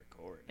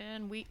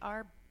And we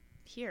are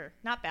here.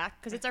 Not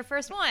back, because it's our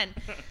first one.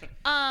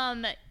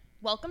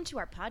 Welcome to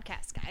our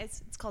podcast,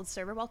 guys. It's called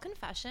Serverwell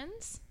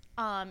Confessions.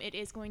 It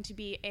is going to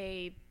be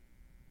a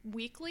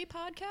weekly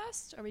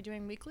podcast. Are we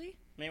doing weekly?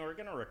 I mean, we're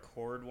going to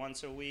record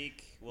once a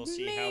week. We'll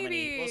see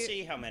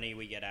how many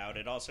we get out.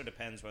 It also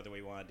depends whether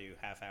we want to do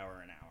half hour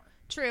or an hour.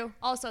 True.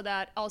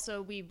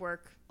 Also, we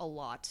work a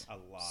lot. A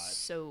lot.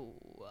 So,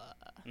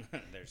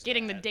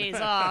 getting the days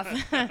off.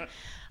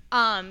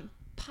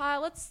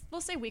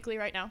 We'll say weekly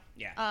right now.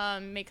 Yeah.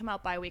 May come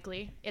out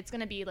bi-weekly. It's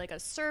going to be like a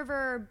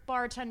server,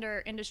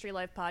 bartender, industry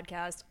life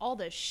podcast. All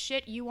the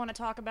shit you want to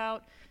talk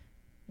about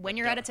when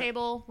you're at a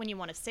table, when you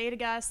want to say to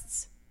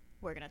guests,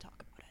 we're going to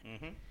talk about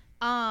it.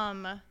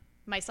 Mm-hmm.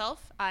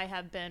 Myself, I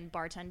have been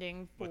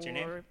bartending for... What's your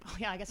name? Oh,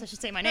 yeah, I guess I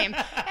should say my name.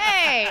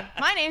 Hey,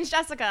 my name's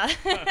Jessica.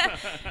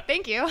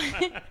 Thank you.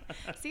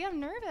 See, I'm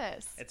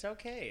nervous. It's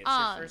okay. It's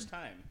your first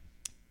time.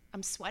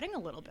 I'm sweating a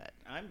little bit.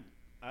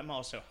 I'm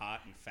also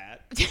hot and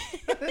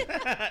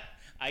fat.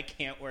 I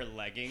can't wear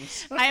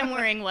leggings. I am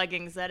wearing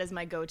leggings. That is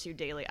my go-to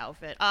daily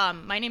outfit.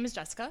 My name is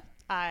Jessica.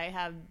 I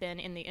have been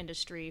in the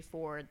industry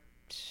for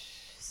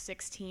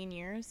 16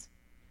 years.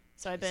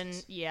 So I've been,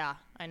 yeah,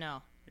 I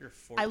know. You're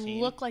 14. I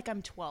look like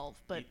I'm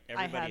 12, but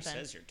everybody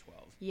says you're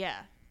 12. Yeah,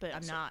 but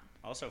I'm not.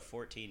 Also,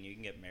 14, you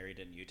can get married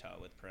in Utah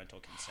with parental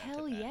consent.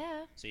 Hell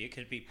yeah. So you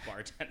could be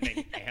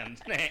bartending and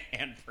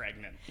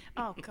pregnant.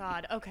 Oh,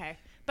 God. Okay.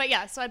 But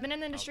yeah, so I've been in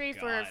the industry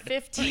for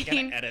 15... Are you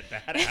going to edit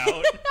that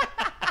out?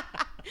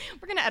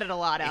 We're going to edit a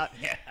lot out.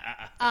 Yeah.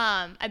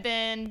 I've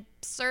been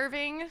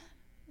serving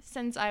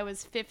since I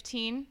was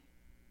 15,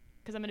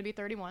 because I'm going to be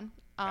 31.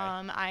 Okay.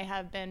 I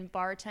have been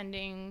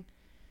bartending...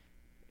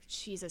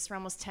 Jesus, for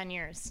almost 10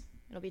 years.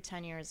 It'll be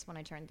 10 years when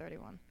I turn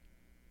 31.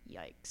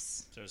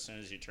 Yikes. So as soon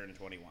as you turn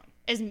 21?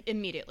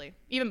 Immediately.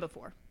 Even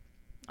before.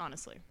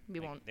 Honestly.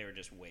 They were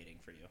just waiting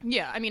for you.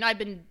 Yeah, I mean, I've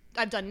done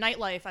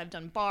nightlife, I've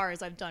done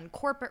bars, I've done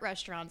corporate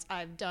restaurants,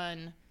 I've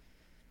done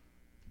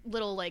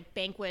little, like,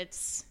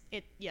 banquets.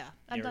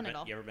 I've done it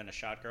all. You ever been a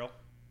shot girl?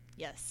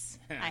 Yes.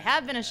 I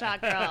have been a shot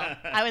girl.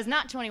 I was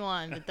not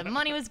 21, but the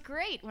money was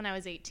great when I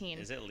was 18.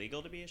 Is it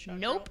legal to be a shot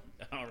girl? Nope.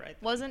 All right.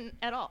 Wasn't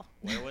at all.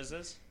 Where was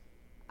this?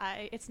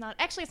 It's not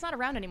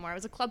around anymore. It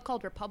was a club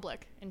called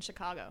Republic in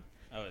Chicago.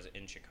 Oh, is it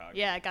in Chicago?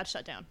 Yeah, it got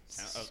shut down.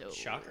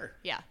 Shocker.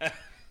 Yeah.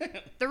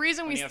 The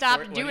reason we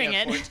stopped doing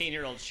it.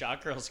 14-year-old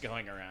shot girls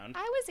going around.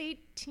 I was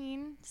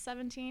 18,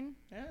 17.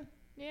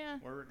 Yeah.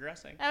 We're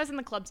regressing. I was in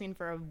the club scene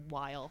for a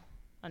while,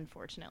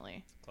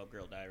 unfortunately. Club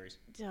Girl Diaries.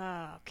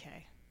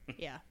 Okay.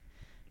 Yeah.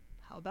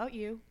 How about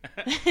you?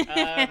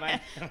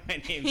 My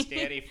name's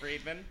Danny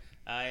Friedman.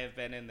 I have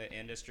been in the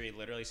industry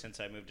literally since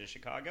I moved to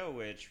Chicago,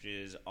 which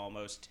is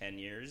almost 10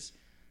 years.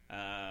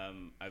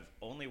 I've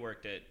only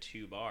worked at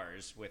 2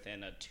 bars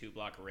within a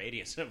 2-block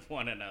radius of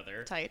one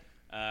another. Tight.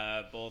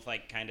 Both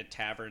like kind of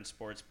tavern,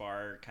 sports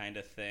bar kind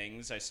of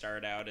things. I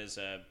started out as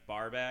a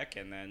barback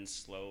and then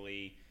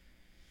slowly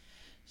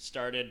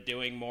started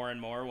doing more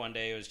and more. One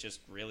day it was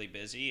just really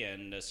busy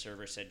and the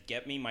server said,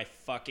 "Get me my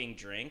fucking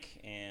drink,"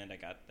 and I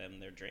got them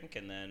their drink.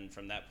 And then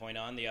from that point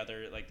on, the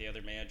other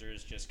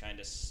managers just kind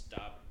of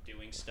stopped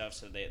doing stuff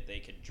so that they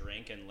could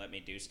drink and let me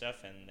do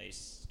stuff, and they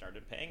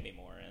started paying me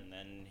more, and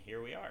then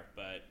here we are.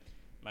 But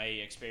my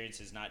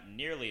experience is not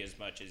nearly as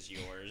much as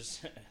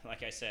yours.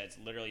 Like I said, it's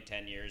literally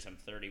 10 years. I'm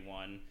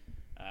 31.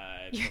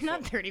 You're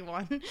not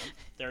 31. I'm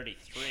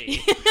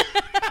 33.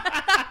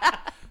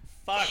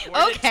 Fuck,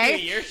 where did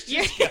 2 years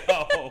just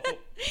go?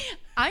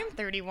 I'm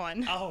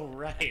 31. Oh,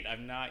 right.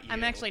 I'm not you.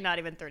 I'm actually not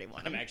even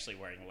 31. I'm actually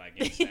wearing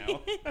leggings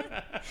now.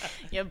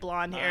 You have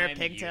blonde hair,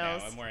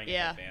 pigtails. I'm wearing a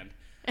headband.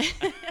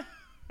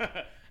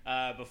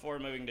 Before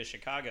moving to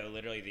Chicago,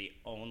 literally the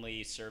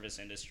only service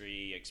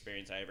industry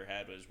experience I ever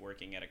had was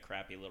working at a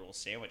crappy little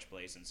sandwich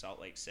place in Salt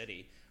Lake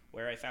City,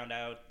 where I found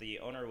out the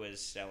owner was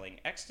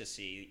selling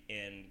ecstasy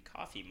in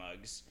coffee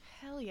mugs.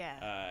 Hell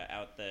yeah.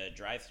 Out the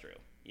drive-thru.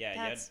 Yeah,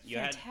 that's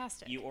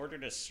fantastic. You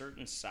ordered a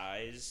certain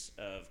size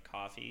of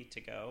coffee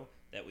to go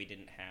that we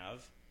didn't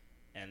have,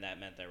 and that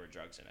meant there were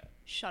drugs in it.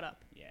 Shut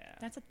up. Yeah.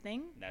 That's a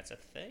thing? That's a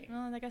thing.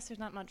 Well, I guess there's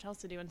not much else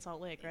to do in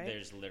Salt Lake, right?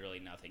 There's literally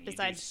nothing.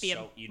 Besides being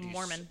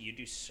Mormon. You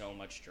do so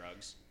much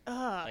drugs.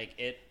 Ugh. Like,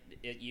 it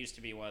used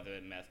to be one of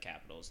the meth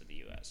capitals of the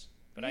U.S.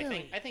 But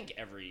really? I think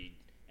every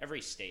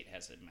state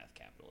has a meth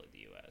capital of the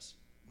U.S.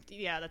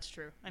 Yeah, that's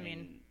true. I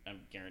mean, I'm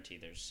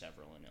guaranteed there's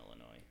several in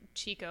Illinois.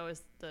 Chico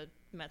is the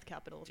meth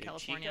capital of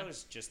California. Chico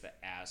is just the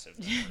ass of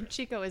the earth.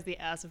 Chico is the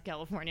ass of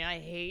California. I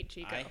hate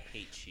Chico. I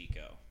hate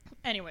Chico.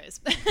 Anyways,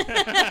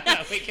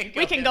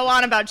 we can go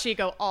on about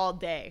Chico all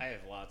day. I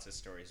have lots of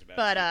stories about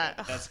Chico.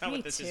 But that's not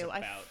what this is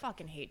about. I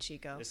fucking hate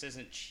Chico. This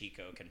isn't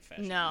Chico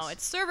Confessions. No,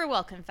 it's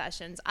Serverwell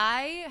Confessions.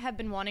 I have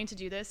been wanting to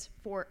do this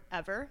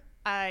forever.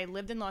 I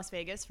lived in Las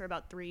Vegas for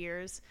about 3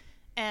 years,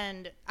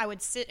 and I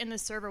would sit in the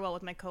Serverwell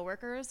with my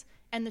coworkers,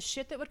 and the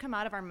shit that would come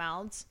out of our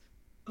mouths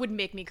would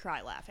make me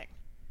cry laughing.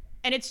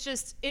 And it's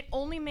just, it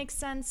only makes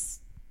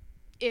sense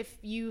if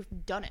you've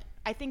done it.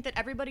 I think that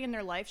everybody in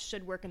their life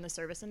should work in the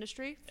service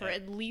industry for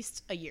at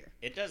least a year.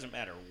 It doesn't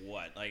matter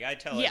what. Like, I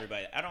tell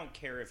everybody, I don't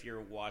care if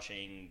you're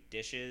washing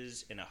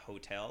dishes in a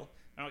hotel.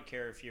 I don't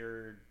care if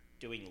you're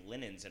doing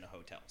linens in a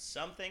hotel.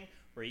 Something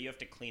where you have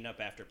to clean up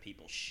after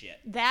people's shit.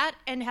 That,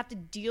 and have to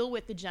deal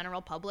with the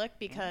general public,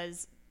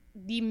 because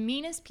the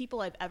meanest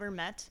people I've ever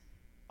met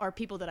are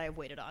people that I've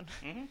waited on.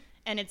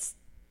 And it's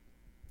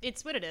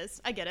what it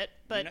is. I get it.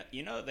 But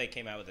you know they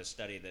came out with a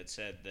study that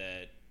said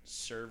that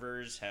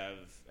servers have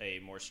a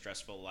more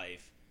stressful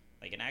life.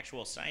 Like, an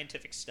actual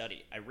scientific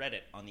study. I read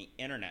it on the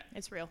internet.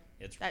 it's real.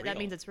 It's real. That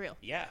means it's real.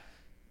 Yeah.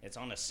 It's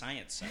on a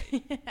science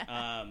site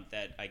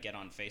that I get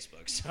on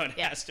Facebook, so it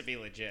has to be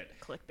legit.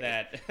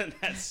 Clickbait.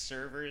 That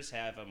servers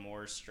have a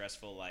more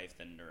stressful life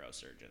than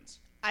neurosurgeons.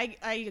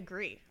 I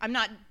agree. I'm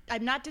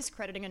not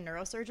discrediting a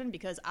neurosurgeon,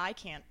 because I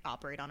can't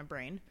operate on a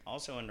brain.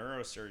 Also, a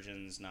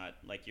neurosurgeon's not,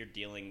 like, you're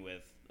dealing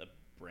with a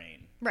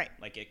brain. Right.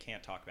 Like, it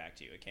can't talk back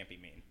to you. It can't be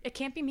mean. It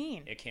can't be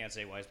mean. It can't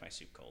say, "Why is my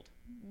soup cold?"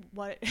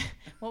 What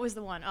was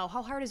the one? Oh,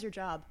 how hard is your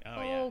job?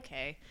 Oh, yeah.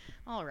 Okay.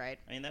 All right.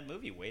 I mean, that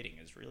movie Waiting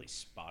is really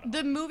spot on.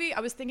 The movie, I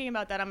was thinking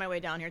about that on my way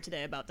down here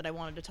today, about that I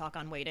wanted to talk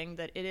on Waiting,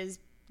 that it is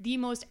the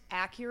most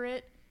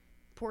accurate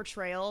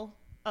portrayal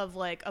of,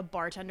 like, a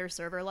bartender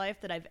server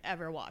life that I've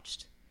ever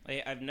watched.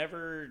 Like, I've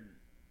never,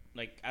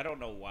 like, I don't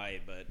know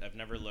why, but I've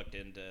never looked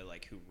into,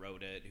 like, who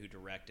wrote it, who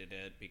directed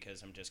it,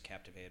 because I'm just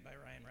captivated by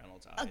Ryan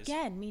Reynolds' eyes.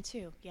 Again, me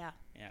too. Yeah.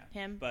 Yeah.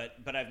 Him.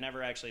 But I've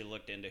never actually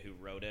looked into who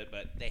wrote it,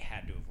 but they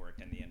had to have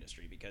worked in the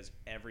industry, because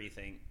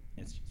everything,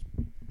 it's just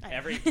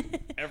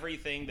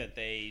everything that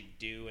they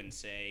do and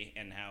say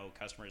and how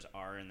customers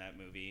are in that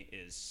movie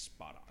is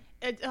spot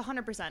on.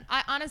 100%.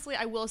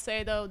 I will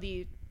say, though,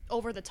 the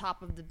over the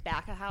top of the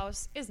back of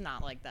house is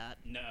not like that.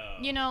 No.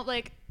 You know,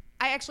 like,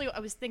 I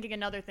was thinking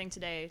another thing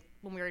today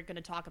when we were going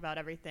to talk about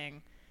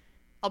everything.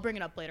 I'll bring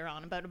it up later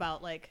on, but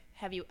about, like,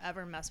 have you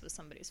ever messed with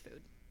somebody's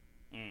food?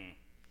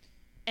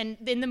 And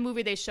in the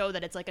movie, they show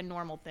that it's, like, a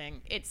normal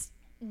thing. It's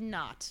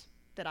not,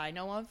 that I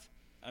know of.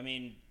 I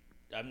mean,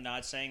 I'm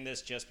not saying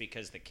this just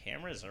because the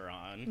cameras are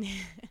on.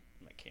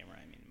 By camera,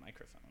 I mean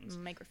microphones.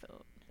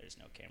 Microphone. There's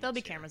no cameras. There'll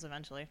be here. cameras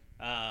eventually.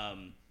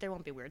 There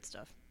won't be weird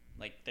stuff.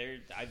 Like,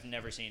 I've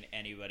never seen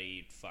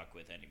anybody fuck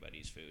with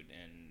anybody's food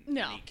in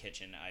any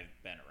kitchen I've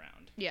been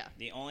around. Yeah.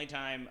 The only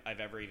time I've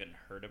ever even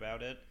heard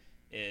about it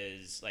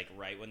is, like,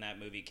 right when that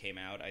movie came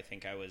out. I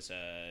think I was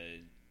a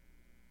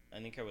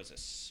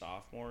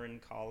sophomore in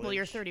college. Well,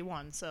 you're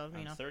 31, so,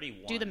 I'm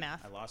 31. Do the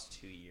math. I lost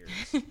 2 years.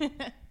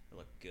 I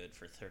look good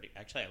for 30.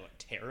 Actually, I look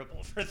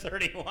terrible for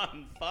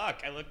 31.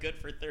 Fuck, I look good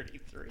for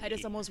 33. I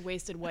just almost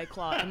wasted White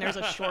Claw, and there's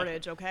a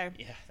shortage, okay?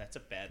 Yeah, that's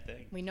a bad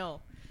thing. We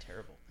know.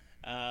 Terrible.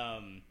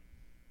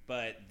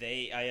 But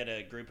I had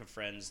a group of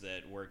friends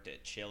that worked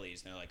at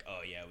Chili's, and they're like, "Oh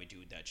yeah, we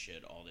do that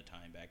shit all the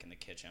time back in the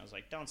kitchen." I was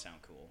like, "Don't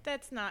sound cool."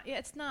 That's not. Yeah,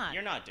 it's not.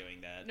 You're not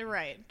doing that.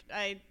 Right.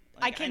 I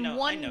Like, can I know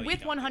with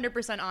you don't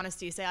 100%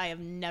 honesty say I have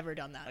never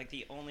done that. Like,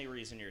 the only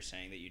reason you're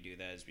saying that you do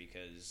that is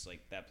because, like,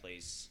 that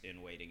place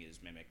in Waiting is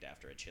mimicked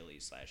after a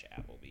Chili's /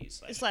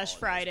 Applebee's /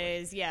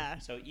 Fridays, yeah.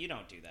 So you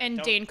don't do that.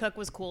 And Dane Cook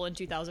was cool in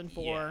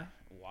 2004. Yeah.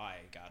 Why?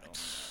 God only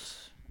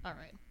knows. All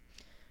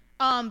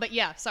right. But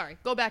yeah, sorry.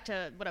 Go back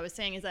to what I was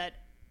saying, is that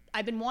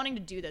I've been wanting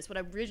to do this. What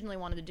I originally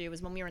wanted to do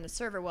was, when we were in the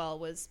server well,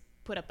 was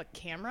put up a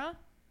camera.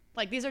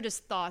 Like, these are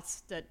just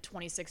thoughts that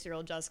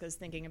 26-year-old Jessica's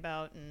thinking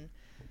about, and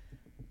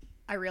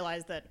I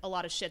realized that a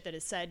lot of shit that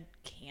is said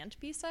can't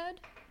be said.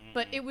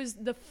 But it was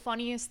the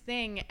funniest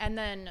thing. And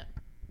then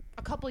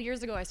a couple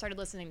years ago, I started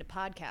listening to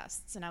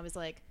podcasts, and I was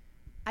like,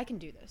 I can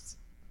do this.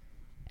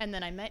 And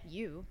then I met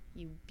you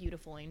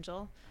beautiful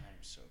angel. I'm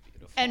so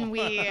beautiful. And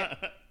we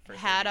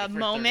had a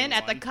moment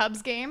at the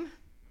Cubs game,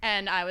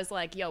 and I was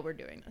like, yo, we're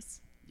doing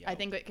this. Yo. I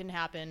think it can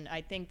happen. I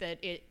think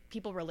that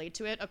people relate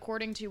to it,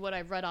 according to what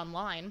I've read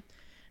online,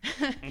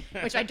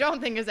 which I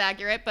don't think is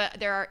accurate, but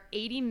there are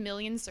 80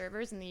 million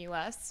servers in the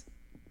U.S.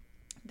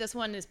 This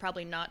one is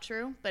probably not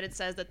true, but it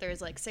says that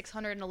there's like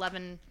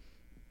 611,000,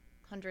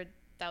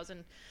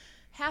 500,000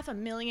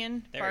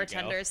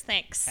 bartenders.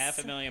 Thanks.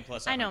 500,000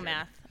 plus 100. I know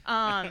math.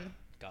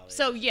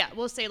 So yeah,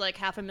 we'll say like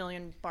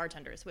 500,000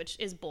 bartenders, which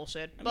is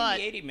bullshit. I mean,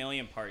 the 80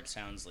 million part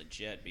sounds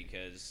legit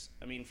because,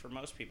 I mean, for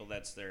most people,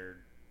 that's their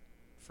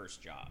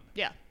first job.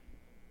 Yeah.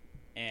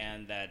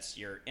 And that's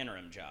your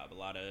interim job. A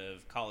lot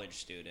of college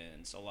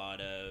students, a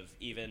lot of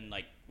even,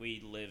 like,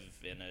 we live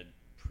in a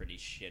pretty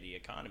shitty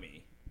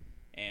economy.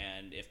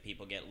 And if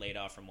people get laid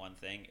off from one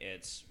thing,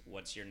 it's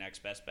what's your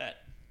next best bet?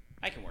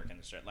 I can work in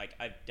the store. Like,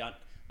 I've done,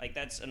 like,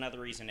 that's another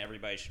reason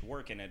everybody should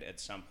work in it at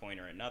some point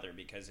or another,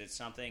 because it's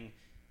something,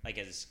 like,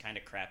 as kind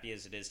of crappy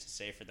as it is to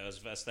say for those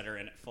of us that are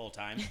in it full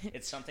time,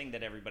 it's something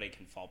that everybody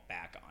can fall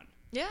back on.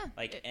 Yeah.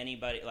 Like,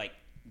 anybody, like,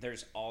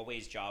 there's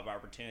always job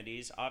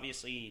opportunities.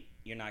 Obviously,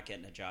 you're not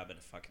getting a job at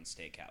a fucking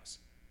steakhouse.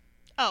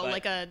 Oh, but,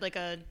 like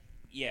a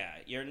yeah,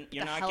 you're the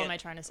not. Hell, am I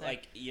trying to say?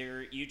 Like,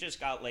 you just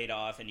got laid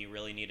off and you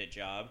really need a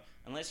job.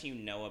 Unless you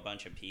know a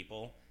bunch of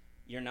people,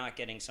 you're not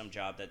getting some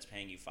job that's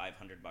paying you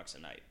 $500 a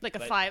night. Like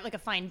a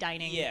fine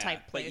dining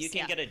type place. But you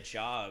can get a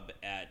job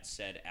at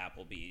said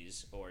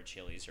Applebee's or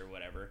Chili's or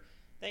whatever.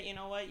 That, you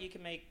know what, you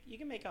can make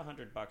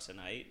 $100 a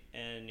night,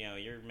 and you know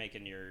you're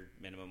making your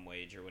minimum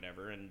wage or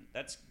whatever, and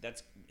that's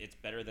it's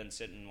better than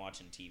sitting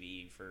watching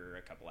TV for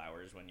a couple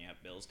hours when you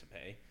have bills to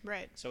pay.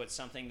 Right. So it's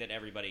something that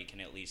everybody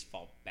can at least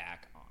fall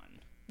back on.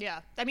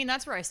 Yeah, I mean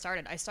that's where I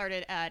started. I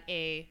started at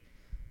a.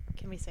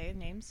 Can we say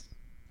names?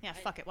 Yeah,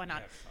 fuck it. Why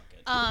not? Yeah, fuck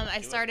it.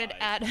 I started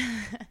at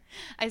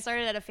I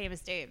started at a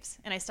Famous Dave's,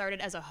 and I started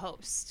as a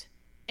host,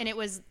 and it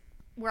was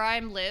where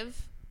I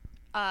live.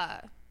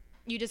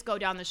 You just go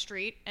down the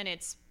street and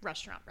it's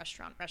restaurant.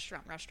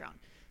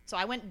 So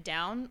I went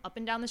up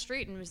and down the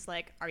street and was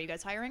like, are you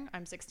guys hiring?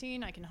 I'm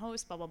 16. I can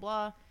host, blah, blah,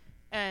 blah.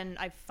 And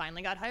I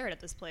finally got hired at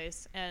this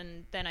place.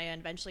 And then I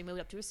eventually moved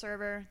up to a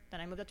server.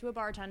 Then I moved up to a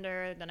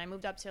bartender. Then I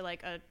moved up to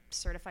like a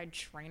certified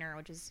trainer,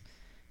 which is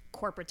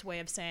corporate's way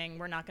of saying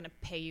we're not going to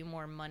pay you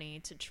more money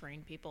to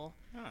train people.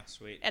 Oh,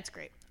 sweet. That's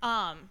great.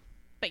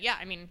 But yeah,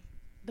 I mean,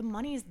 the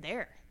money is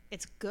there.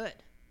 It's good.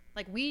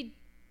 Like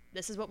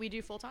this is what we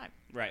do full time.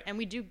 Right. And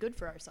we do good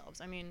for ourselves.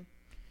 I mean,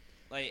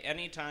 like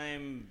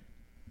anytime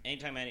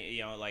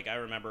like I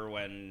remember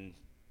when,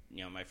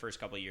 my first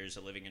couple of years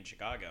of living in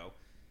Chicago,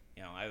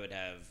 I would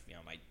have,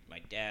 my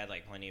dad,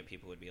 like plenty of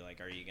people would be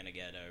like, are you going to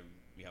get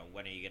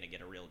when are you going to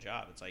get a real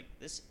job? It's like,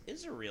 this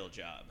is a real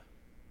job.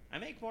 I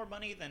make more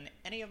money than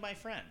any of my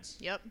friends.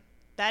 Yep.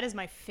 That is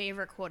my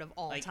favorite quote of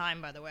all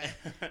time, by the way.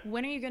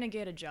 When are you going to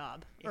get a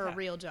job or a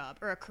real job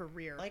or a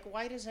career? Like,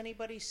 why does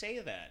anybody say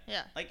that?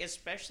 Yeah. Like,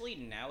 especially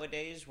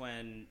nowadays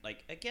when,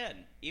 like,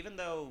 again, even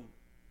though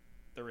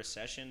the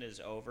recession is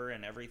over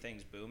and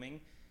everything's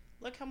booming,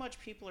 look how much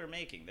people are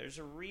making. There's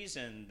a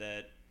reason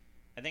that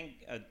I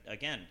think,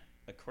 again,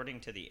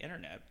 according to the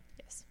internet,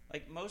 yes,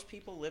 like most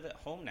people live at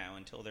home now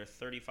until they're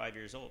 35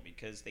 years old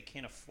because they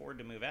can't afford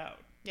to move out.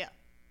 Yeah.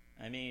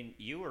 I mean,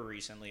 you were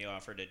recently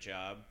offered a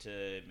job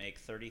to make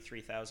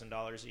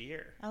 $33,000 a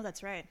year. Oh,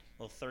 that's right.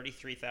 Will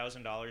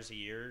 $33,000 a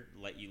year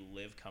let you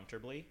live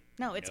comfortably?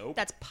 No,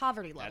 that's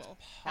poverty level.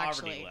 That's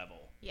poverty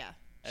level. Yeah.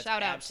 That's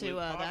shout out to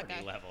that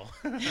guy. Level.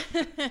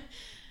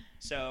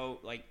 So,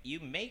 like, you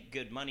make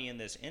good money in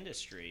this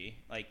industry.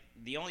 Like,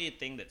 the only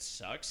thing that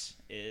sucks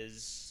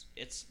is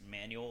it's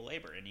manual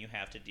labor, and you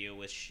have to deal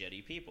with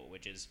shitty people,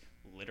 which is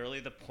literally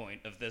the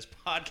point of this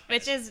podcast.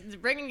 Which is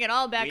bringing it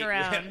all back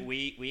around.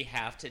 We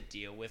have to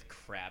deal with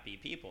crappy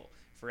people.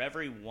 For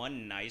every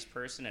one nice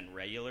person and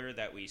regular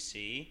that we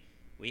see,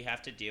 we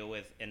have to deal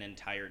with an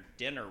entire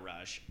dinner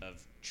rush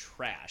of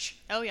trash.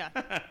 Oh, yeah.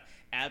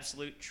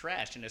 Absolute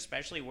trash. And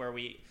especially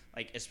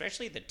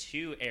especially the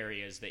two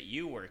areas that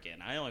you work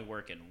in. I only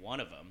work in one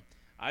of them.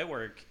 I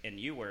work and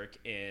you work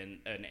in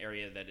an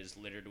area that is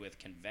littered with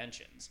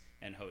conventions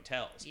and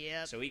hotels.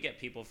 Yep. So we get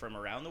people from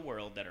around the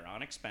world that are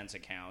on expense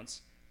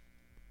accounts.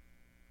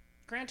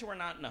 Granted, we're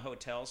not in a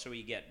hotel, so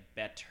we get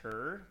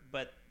better,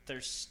 but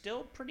they're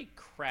still pretty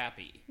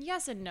crappy.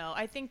 Yes and no.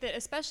 I think that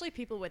especially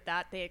people with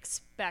that, they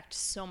expect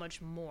so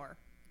much more.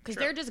 Because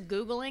Sure. they're just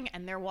Googling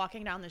and they're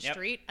walking down the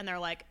street and they're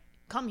like,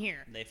 come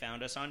here. They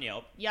found us on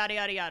Yelp. Yada,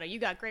 yada, yada. You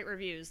got great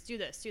reviews. Do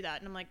this, do that.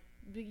 And I'm like,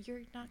 but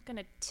you're not going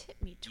to tip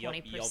me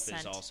 20%. Yelp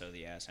is also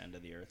the ass end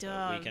of the earth.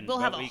 Duh. We'll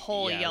have a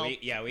whole Yelp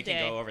we can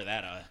day. go over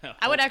that.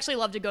 I would actually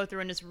love to go through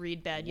and just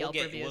read bad Yelp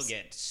reviews. We'll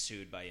get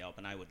sued by Yelp,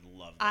 and I would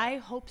love that. I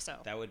hope so.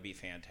 That would be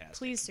fantastic.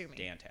 Please sue me.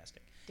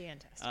 Fantastic.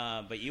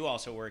 Fantastic. But you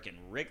also work in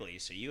Wrigley,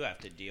 so you have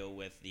to deal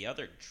with the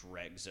other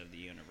dregs of the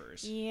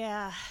universe.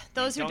 Yeah.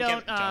 Those who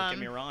don't get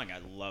me wrong, I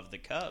love the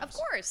Cubs. Of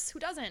course. Who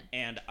doesn't?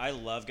 And I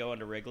love going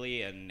to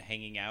Wrigley and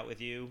hanging out with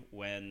you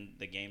when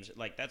the games...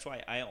 Like, that's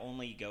why I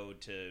only go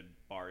to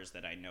bars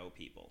that I know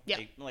people. Yeah.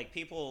 Like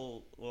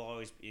people will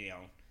always,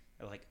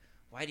 they're like,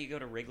 why do you go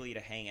to Wrigley to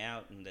hang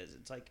out? And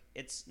it's like,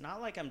 it's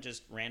not like I'm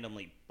just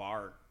randomly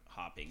bar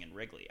hopping in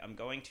Wrigley. I'm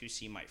going to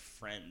see my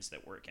friends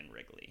that work in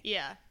Wrigley.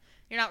 Yeah.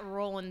 You're not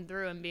rolling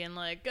through and being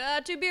like,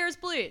 2 beers,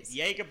 please.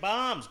 Jaeger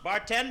bombs,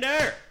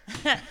 bartender.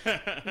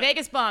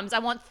 Vegas bombs. I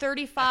want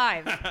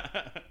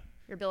 35.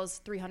 Your bill is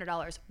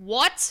 $300.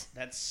 What?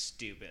 That's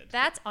stupid.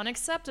 That's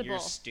unacceptable. You're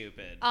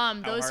stupid. Those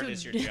How hard who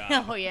is your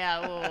job? Oh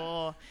yeah.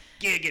 Whoa.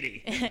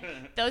 Giggity.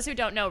 Those who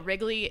don't know,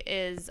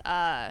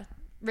 Wrigleyville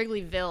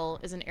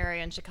is an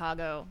area in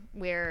Chicago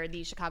where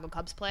the Chicago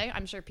Cubs play.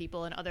 I'm sure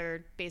people in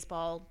other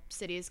baseball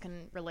cities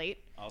can relate.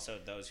 Also,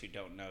 those who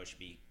don't know should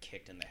be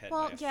kicked in the head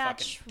Well, by a yeah,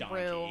 fucking true,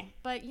 donkey.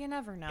 but you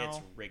never know. It's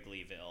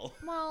Wrigleyville.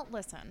 Well,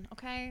 listen,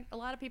 okay? A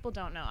lot of people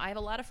don't know. I have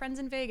a lot of friends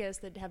in Vegas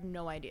that have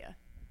no idea.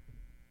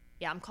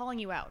 Yeah, I'm calling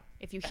you out.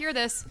 If you hear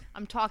this,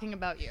 I'm talking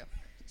about you.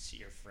 See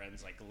your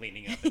friends like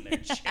leaning up in their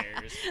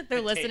chairs. They're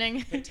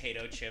listening.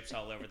 Potato chips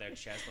all over their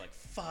chest. Like,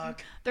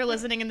 fuck. They're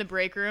listening in the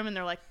break room and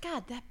they're like,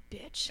 God, that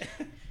bitch.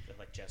 They're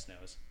like, Jess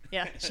knows.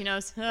 Yeah, she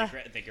knows.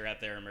 They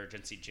grab their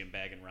emergency gym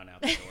bag and run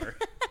out the door.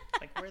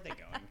 Like, where are they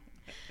going?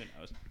 Who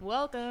knows?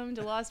 Welcome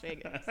to Las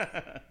Vegas.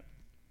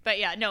 But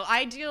yeah, no,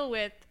 I deal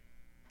with,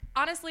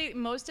 honestly,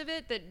 most of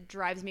it that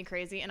drives me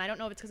crazy, and I don't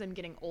know if it's because I'm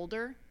getting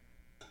older,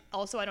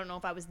 also I don't know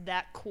if I was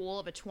that cool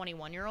of a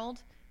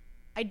 21-year-old.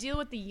 I deal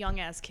with the young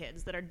ass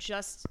kids that are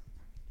just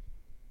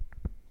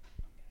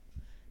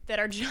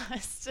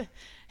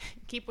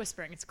keep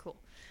whispering, it's cool.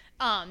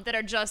 That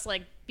are just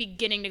like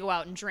beginning to go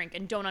out and drink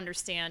and don't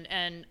understand.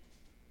 And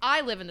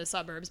I live in the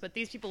suburbs, but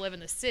these people live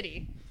in the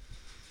city.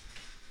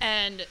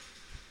 I'm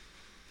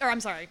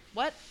sorry,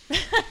 what?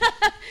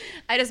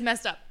 I just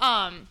messed up.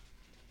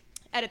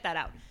 Edit that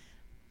out.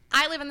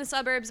 I live in the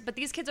suburbs, but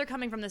these kids are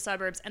coming from the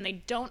suburbs and they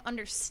don't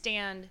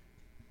understand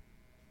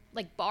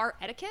like bar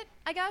etiquette,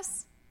 I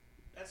guess.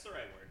 That's the right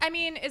word. I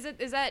mean,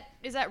 is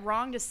that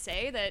wrong to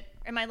say that?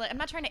 I'm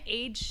not trying to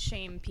age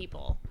shame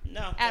people.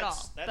 No, at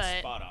all. That's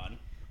spot on.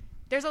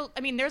 There's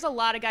a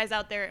lot of guys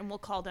out there, and we'll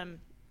call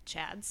them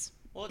Chads.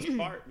 Well,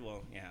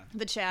 yeah.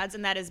 The Chads,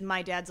 and that is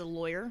my dad's a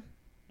lawyer,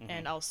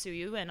 and I'll sue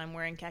you, and I'm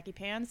wearing khaki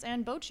pants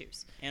and boat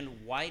shoes. And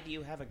why do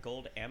you have a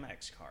gold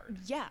Amex card?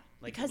 Yeah,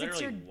 like, because it's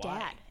your why?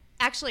 dad.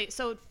 Actually,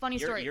 so funny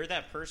story. You're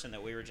that person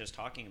that we were just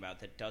talking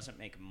about that doesn't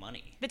make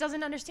money. That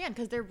doesn't understand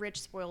because they're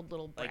rich, spoiled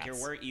little brats.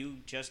 Like you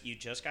just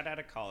got out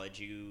of college.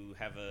 You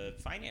have a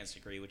finance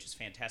degree, which is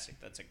fantastic.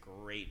 That's a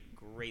great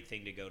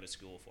thing to go to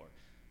school for.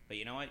 But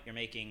you know what? You're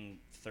making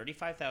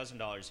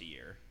 $35,000 a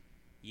year.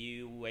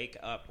 You wake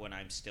up when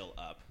I'm still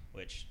up,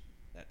 which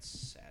that's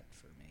sad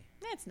for me.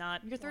 It's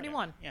not. You're 31.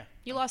 Whatever. Yeah.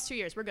 You lost 2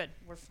 years. We're good.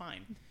 We're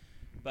fine.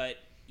 But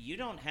you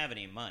don't have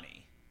any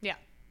money. Yeah.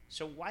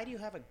 So why do you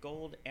have a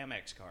gold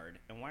Amex card,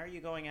 and why are you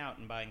going out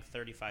and buying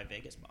 35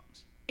 Vegas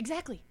bombs?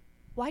 Exactly.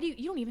 Why do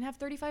you don't even have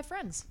 35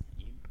 friends?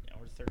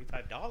 Or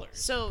 $35.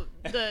 So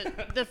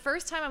the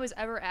first time I was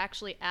ever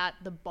actually at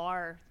the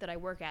bar that I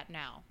work at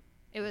now,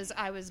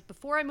 I was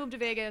before I moved to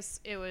Vegas.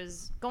 It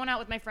was going out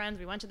with my friends.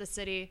 We went to the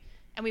city,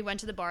 and we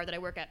went to the bar that I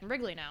work at in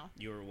Wrigley now.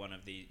 You were one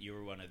of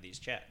these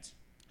Chads.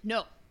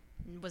 No,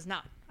 was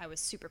not. I was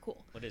super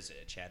cool. What is it,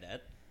 a Chadette?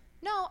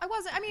 No, I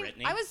wasn't. I mean,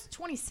 Brittany? I was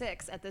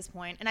 26 at this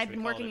point, and I've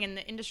been working in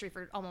the industry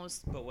for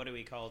almost... But what do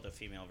we call the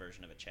female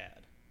version of a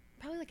Chad?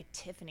 Probably like a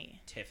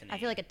Tiffany. Tiffany. I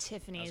feel like a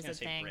Tiffany is a thing. I was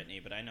going to say Brittany,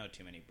 but I know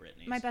too many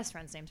Brittany's. My best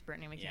friend's name's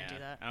Brittany. We can't do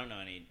that. I don't know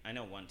any. I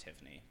know one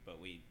Tiffany, but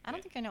I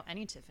don't think I know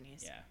any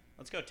Tiffany's. Yeah.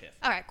 Let's go Tiff.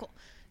 All right, cool.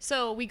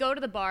 So we go to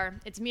the bar.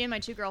 It's me and my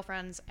two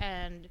girlfriends,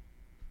 and...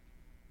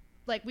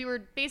 like, we were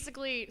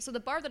basically... So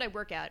the bar that I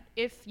work at,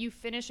 if you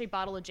finish a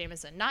bottle of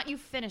Jameson, not you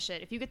finish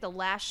it, if you get the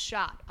last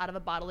shot out of a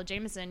bottle of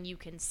Jameson, you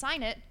can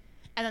sign it,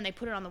 and then they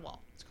put it on the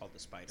wall. It's called the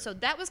Spider. So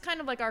that was kind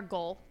of like our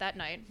goal that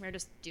night. We were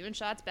just doing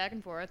shots back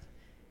and forth.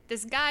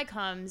 This guy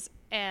comes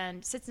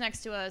and sits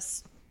next to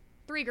us.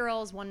 3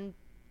 girls, 1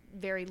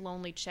 very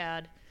lonely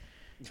Chad.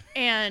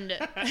 And...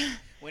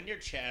 when you're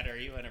Chad, are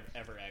you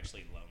ever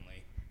actually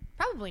lonely?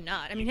 Probably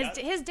not. I mean,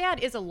 his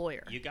dad is a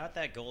lawyer. You got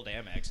that gold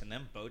Amex and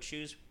them boat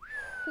shoes...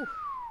 Whew.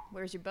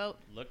 Where's your boat?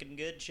 Looking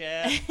good,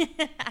 Chad.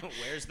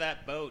 Where's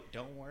that boat?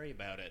 Don't worry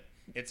about it.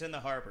 It's in the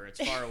harbor.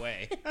 It's far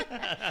away.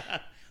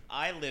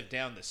 I live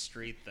down the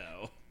street,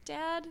 though.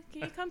 Dad,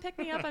 can you come pick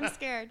me up? I'm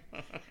scared.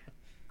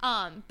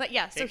 But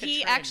yeah, so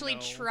he actually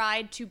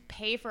tried to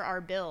pay for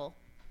our bill.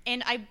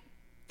 And I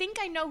think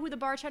I know who the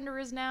bartender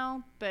is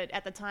now, but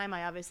at the time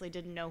I obviously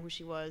didn't know who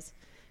she was.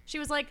 She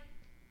was like,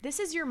 "This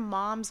is your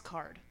mom's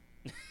card.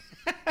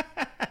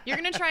 You're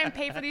going to try and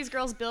pay for these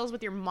girls' bills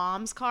with your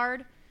mom's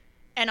card?"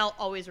 And I'll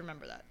always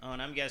remember that. Oh, and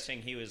I'm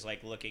guessing he was,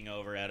 like, looking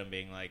over at him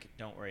being like,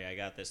 "Don't worry, I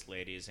got this,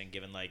 ladies," and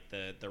giving, like,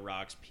 the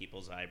Rock's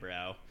people's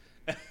eyebrow.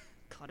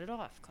 Cut it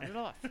off.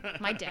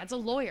 My dad's a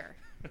lawyer.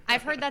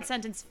 I've heard that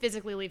sentence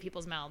physically leave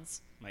people's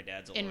mouths. My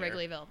dad's a lawyer. In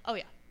Wrigleyville. Oh,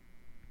 yeah.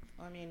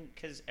 Well, I mean,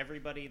 because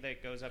everybody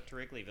that goes up to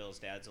Wrigleyville's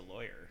dad's a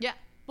lawyer. Yeah.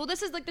 Well,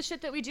 this is, like, the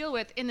shit that we deal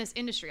with in this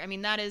industry. I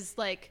mean, that is,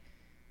 like...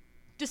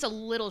 just a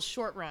little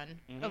short run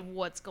of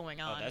what's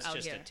going on. That's out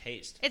just here. a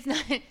taste. It's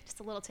not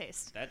just a little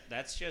taste.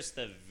 That's just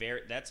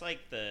that's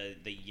like the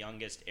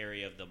youngest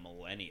area of the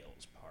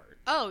millennials part.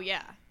 Oh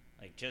yeah.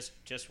 Like just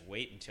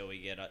wait until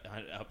we get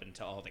up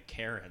into all the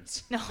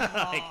Karens. No.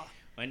 Like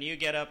when you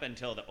get up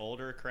until the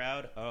older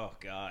crowd, oh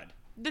god.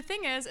 The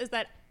thing is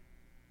that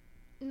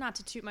not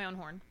to toot my own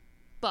horn,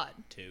 but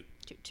toot.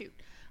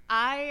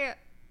 I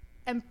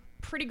am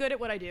pretty good at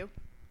what I do.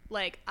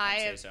 Like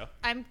I'd say so.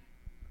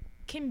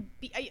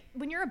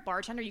 When you're a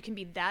bartender, you can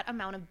be that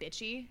amount of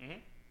bitchy,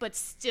 but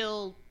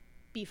still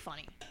be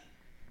funny.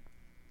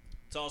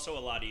 It's also a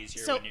lot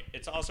easier.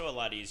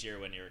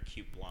 When you're a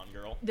cute blonde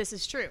girl. This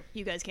is true.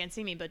 You guys can't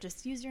see me, but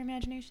just use your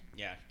imagination.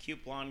 Yeah,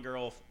 cute blonde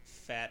girl,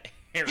 fat,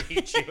 hairy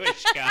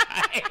Jewish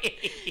guy.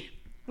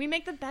 We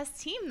make the best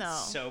team,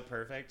 though. So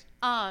perfect.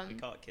 We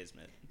call it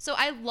kismet. So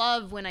I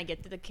love when I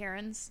get to the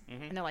Karens,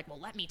 and they're like, "Well,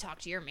 let me talk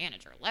to your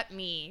manager. Let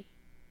me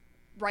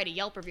write a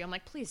Yelp review." I'm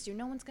like, "Please, dude,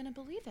 no one's gonna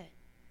believe it.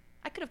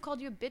 I could have called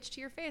you a bitch to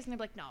your face." And they're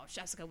like, "No,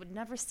 Jessica would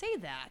never say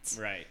that.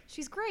 Right.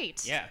 She's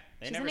great. Yeah,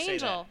 She's an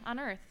angel on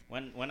earth."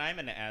 When I'm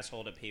an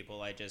asshole to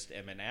people, I just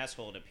am an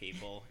asshole to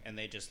people, and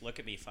they just look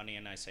at me funny,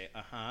 and I say,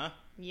 "Uh-huh."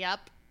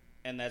 Yep.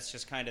 And that's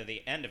just kind of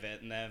the end of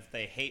it. And then if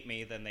they hate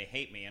me, then they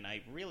hate me, and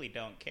I really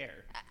don't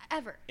care.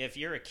 Ever. If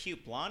you're a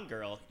cute blonde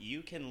girl,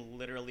 you can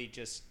literally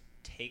just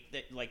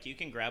you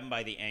can grab them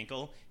by the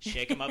ankle,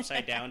 shake them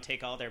upside down,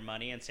 take all their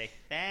money, and say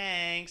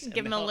thanks.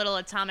 Give them a little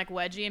atomic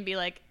wedgie and be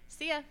like,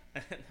 see ya.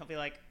 They'll be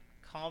like,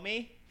 call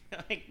me?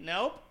 Like,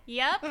 nope.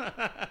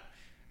 Yep.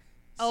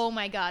 Oh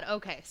my God.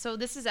 Okay. So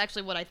this is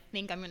actually what I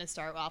think I'm going to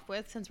start off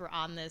with, since we're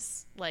on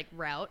this like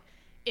route,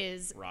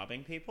 is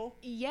robbing people.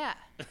 Yeah.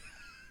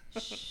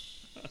 Shh.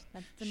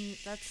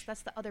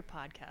 That's the other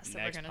podcast that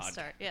Next we're going to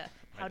start. Yeah.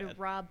 My How to bad.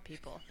 rob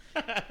people.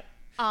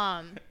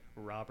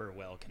 Robber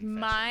well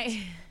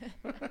confessions.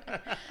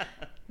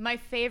 My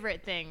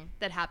favorite thing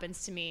that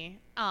happens to me,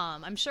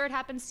 I'm sure it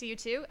happens to you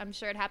too, I'm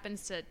sure it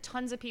happens to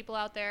tons of people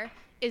out there,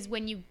 is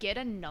when you get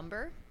a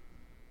number.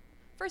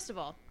 First of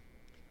all,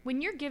 when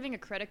you're giving a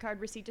credit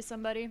card receipt to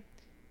somebody,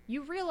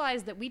 you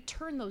realize that we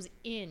turn those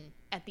in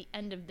at the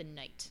end of the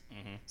night.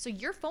 Mm-hmm. So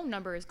your phone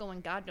number is going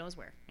God knows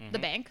where. Mm-hmm. The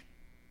bank,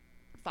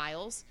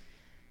 files.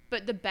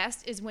 But the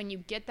best is when you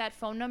get that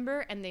phone number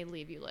and they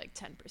leave you like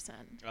 10%.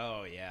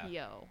 Oh, yeah.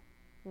 Yo,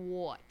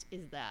 what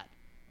is that?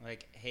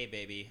 Like, hey,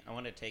 baby, I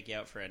want to take you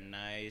out for a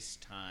nice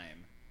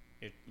time.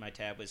 My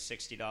tab was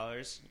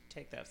 $60.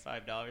 Take that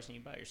 $5 and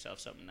you buy yourself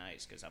something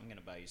nice, because I'm going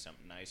to buy you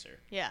something nicer.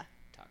 Yeah.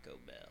 Taco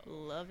Bell.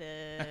 Love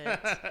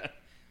it.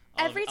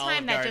 Every time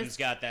Olive that Garden's just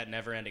got that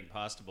never-ending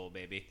pasta bowl,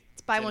 baby.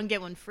 It's buy one,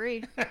 get one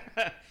free.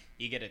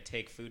 You get to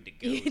take food to go,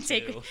 It's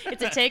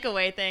a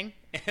takeaway thing.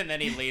 And then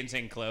he leans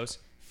in close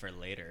for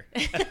later.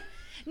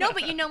 No,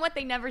 but you know what?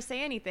 They never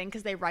say anything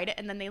because they write it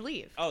and then they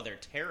leave. Oh, they're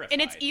terrified.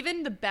 And it's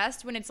even the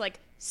best when it's like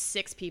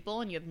 6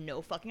 people and you have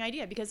no fucking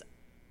idea, because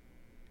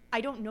I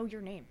don't know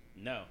your name.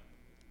 No.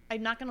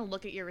 I'm not going to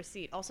look at your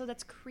receipt. Also,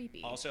 that's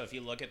creepy. Also, if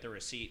you look at the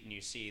receipt and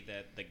you see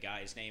that the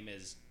guy's name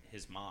is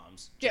his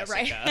mom's, yeah,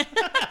 Jessica.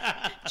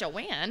 Right.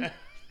 Joanne.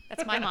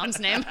 That's my mom's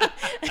name.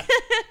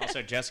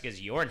 Also,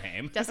 Jessica's your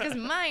name. Jessica's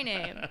my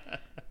name.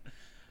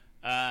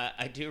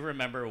 I do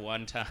remember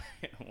one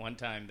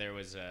time there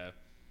was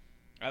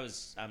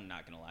I'm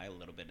not going to lie, a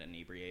little bit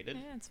inebriated.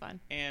 Yeah, it's fine.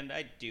 And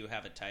I do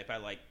have a type I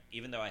like,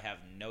 even though I have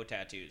no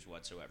tattoos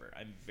whatsoever.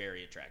 I'm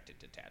very attracted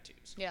to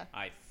tattoos. Yeah.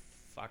 I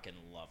fucking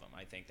love them.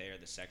 I think they are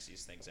the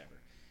sexiest things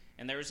ever.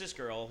 And there was this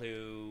girl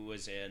who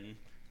was in,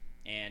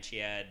 and she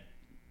had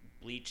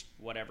bleached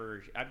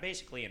whatever. I'm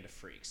basically into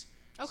freaks.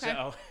 Okay.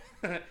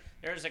 So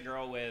there's a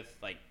girl with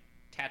like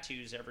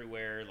tattoos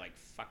everywhere, like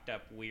fucked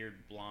up weird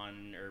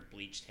blonde or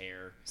bleached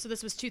hair. So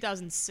this was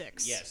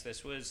 2006. Yes,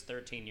 this was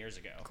 13 years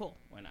ago. Cool.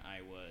 When I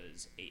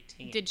was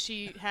 18. Did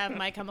she have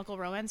My Chemical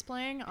Romance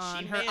playing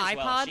on she her may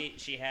iPod? as well.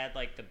 She had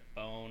like the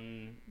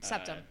bone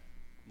Septum.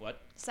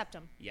 What?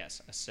 Septum.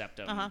 Yes, a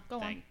septum Go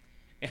thing.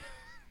 Did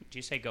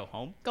you say go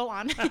home? Go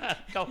on.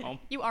 Go home.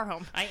 You are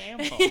home. I am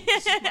home.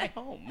 This is my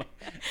home.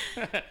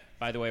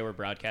 By the way, we're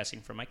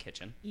broadcasting from my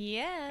kitchen.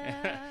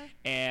 Yeah.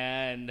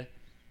 And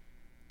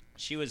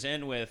she was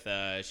in with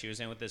this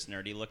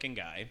nerdy looking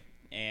guy,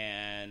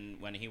 and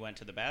when he went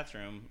to the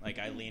bathroom, like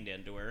I leaned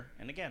into her,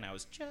 and again I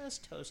was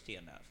just toasty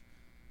enough.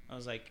 I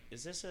was like,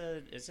 "Is this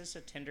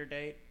a Tinder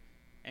date?"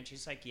 And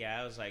she's like,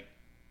 "Yeah." I was like,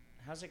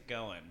 "How's it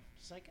going?"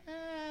 She's like,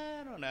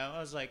 "I don't know." I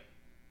was like,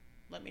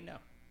 "Let me know."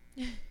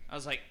 I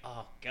was like,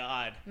 "Oh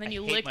God!" And then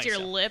you hate licked your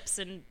myself. lips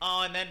and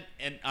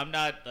and I'm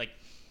not like,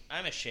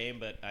 I'm ashamed,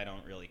 but I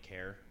don't really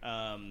care.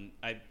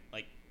 I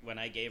like when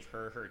I gave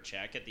her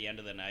check at the end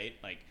of the night,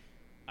 like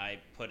I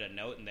put a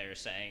note in there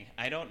saying,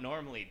 "I don't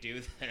normally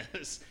do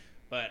this,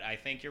 but I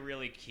think you're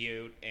really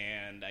cute,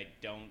 and I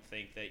don't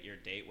think that your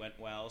date went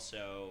well.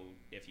 So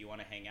if you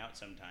want to hang out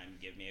sometime,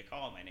 give me a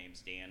call. My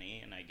name's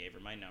Danny," and I gave her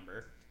my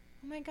number.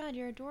 oh my God,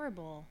 you're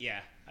adorable.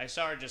 Yeah, I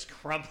saw her just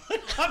crumple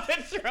it up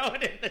and throw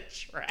it in the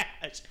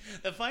trash.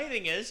 The funny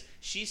thing is,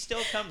 she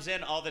still comes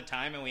in all the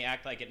time, and we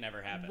act like it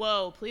never happened.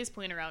 Whoa, please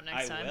point her out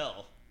next time. I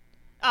will.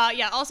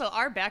 Yeah, also,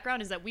 our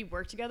background is that we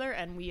work together,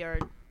 and we are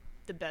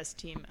the best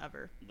team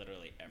ever.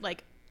 Literally ever.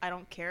 Like, I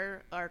don't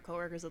care, our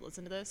coworkers that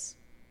listen to this,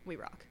 we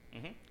rock.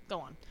 Mm-hmm. Go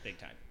on. Big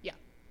time. Yeah.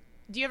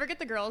 Do you ever get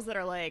the girls that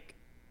are, like,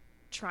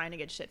 trying to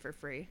get shit for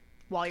free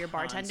while you're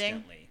bartending?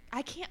 Constantly.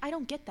 I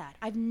don't get that.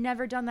 I've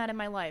never done that in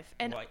my life.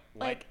 And,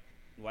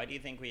 why do you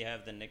think we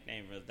have the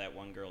nickname of that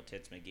one girl,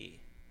 Tits McGee?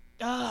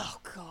 Oh,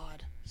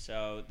 God.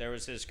 So there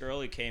was this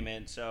girl who came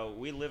in. So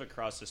we live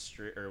across the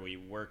street, or we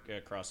work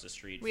across the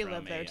street. We from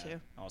live there, too.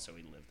 Also,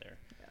 we live there.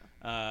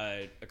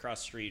 Yeah.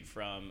 Across the street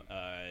from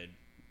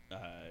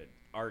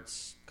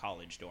arts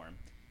college dorm.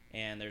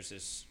 And there's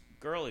this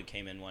girl who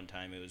came in one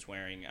time who was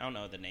wearing, I don't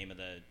know the name of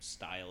the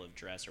style of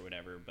dress or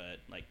whatever, but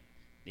like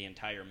the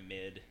entire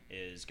mid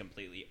is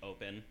completely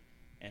open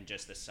and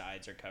just the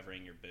sides are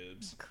covering your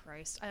boobs.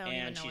 Christ, I don't even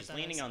know what that is. And she's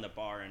leaning on the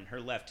bar, and her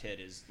left tit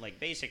is like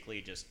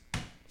basically just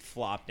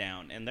flopped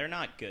down, and they're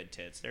not good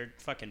tits. They're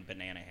fucking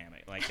banana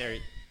hammock. Like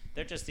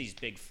they're just these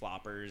big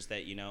floppers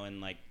that, you know,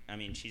 and like, I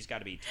mean, she's got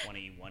to be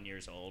 21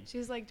 years old.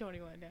 She's like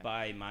 21, yeah.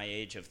 By my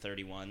age of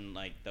 31,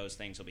 like those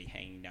things will be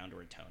hanging down to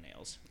her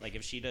toenails. Like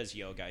if she does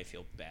yoga, I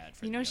feel bad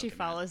for you the know she yoga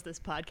follows this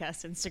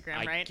podcast Instagram,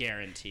 mat. right? I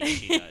guarantee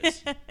she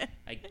does.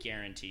 I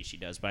guarantee she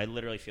does, but I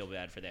literally feel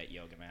bad for that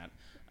yoga mat.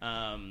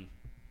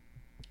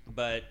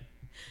 But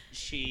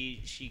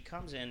she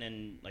comes in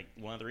and, like,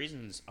 one of the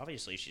reasons,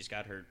 obviously, she's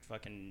got her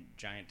fucking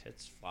giant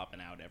tits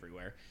flopping out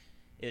everywhere,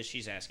 is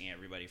she's asking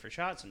everybody for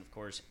shots. And, of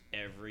course,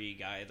 every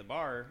guy at the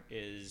bar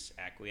is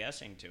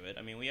acquiescing to it.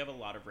 I mean, we have a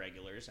lot of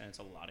regulars, and it's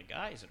a lot of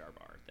guys at our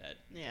bar that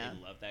they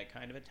love that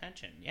kind of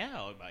attention. Yeah,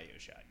 I'll buy you a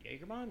shot.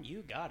 Jaeger bomb?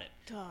 You got it.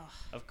 Ugh.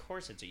 Of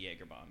course it's a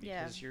Jaeger bomb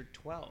because you're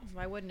 12.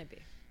 Why wouldn't it be?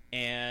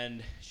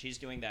 And she's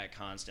doing that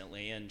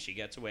constantly, and she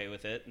gets away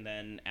with it. And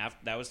then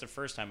that was the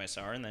first time I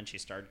saw her, and then she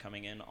started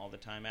coming in all the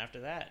time after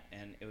that.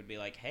 And it would be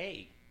like,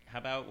 hey, how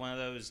about one of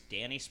those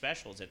Danny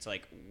specials? It's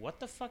like, what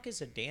the fuck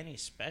is a Danny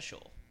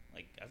special?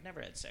 Like, I've never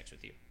had sex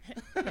with you.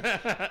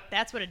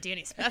 That's what a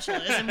Danny special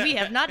is, and we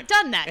have not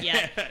done that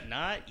yet.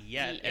 Not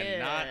yet, and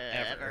not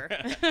ever.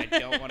 I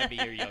don't want to be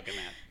your yoga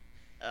mat.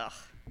 Ugh.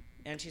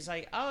 And she's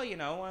like, oh,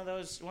 one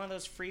of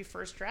those free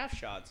first draft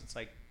shots. It's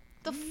like,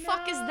 the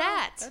fuck is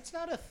that? That's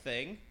not a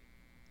thing.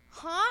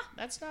 Huh?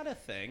 That's not a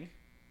thing.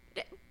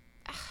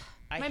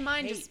 My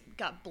mind just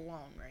got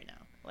blown right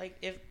now. Like,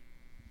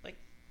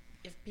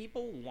 if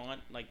people want,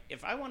 like,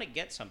 if I want to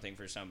get something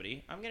for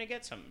somebody, I'm gonna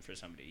get something for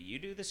somebody. You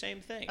do the same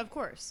thing. Of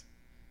course.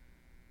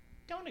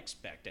 Don't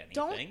expect anything.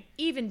 Don't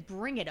even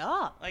bring it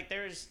up. Like,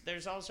 there's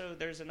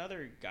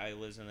another guy who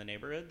lives in the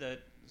neighborhood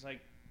that is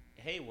like,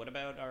 hey, what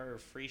about our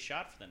free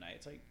shot for the night?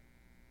 It's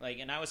like,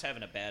 and I was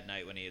having a bad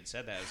night when he had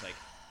said that. I was like,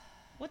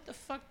 what the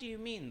fuck do you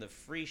mean, the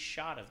free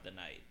shot of the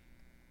night?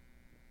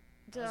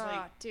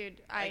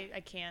 Dude,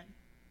 I can't.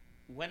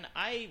 When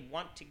I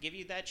want to give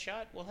you that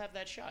shot, we'll have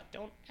that shot.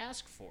 Don't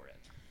ask for it.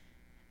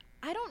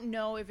 I don't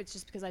know if it's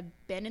just because I've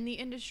been in the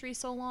industry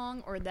so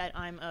long or that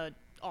I'm a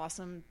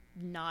awesome,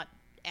 not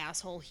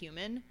asshole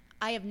human.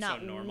 I have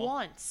not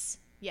once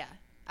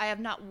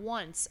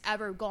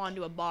ever gone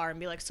to a bar and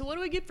be like, so what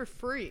do I get for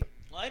free?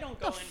 Well, I don't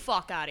go the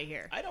fuck out of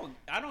here. I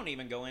don't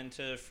even go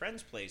into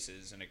friends'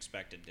 places and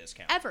expect a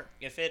discount. Ever.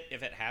 If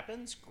it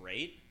happens,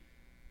 great.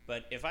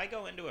 But if I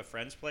go into a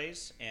friend's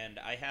place and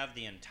I have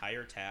the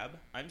entire tab,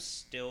 I'm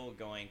still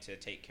going to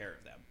take care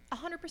of them.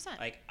 100%.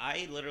 Like,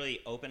 I literally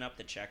open up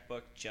the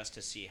checkbook just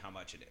to see how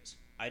much it is.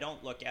 I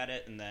don't look at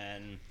it and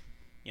then,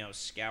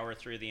 scour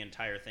through the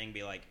entire thing,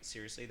 be like,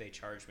 seriously, they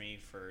charged me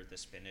for the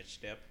spinach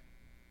dip?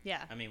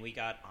 Yeah. I mean, we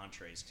got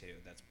entrees too.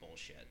 That's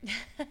bullshit.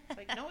 It's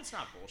like, no, it's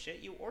not bullshit.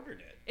 You ordered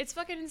it. It's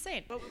fucking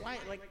insane. But why?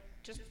 Like,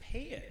 just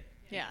pay it.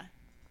 Yeah.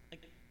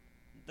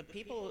 The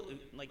people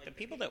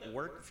that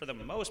work, for the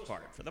most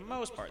part,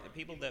 the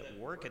people that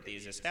work at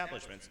these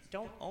establishments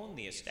don't own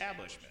the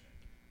establishment.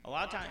 A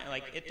lot of times,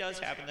 like, it does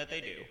happen that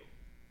they do.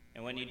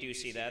 And when you do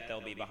see that,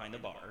 they'll be behind the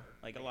bar.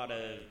 Like, a lot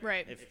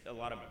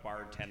of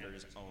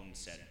bartenders own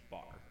said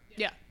bar.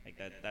 Yeah.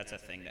 Like, that's a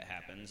thing that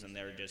happens, and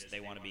they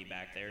want to be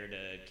back there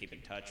to keep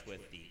in touch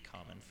with the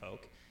common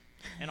folk.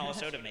 And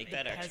also to make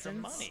that extra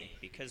money,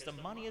 because the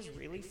money is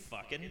really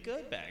fucking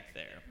good back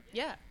there.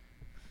 Yeah.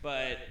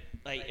 But,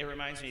 like, it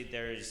reminds me,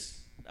 there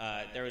was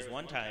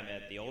one time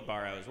at the old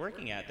bar I was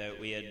working at that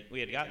we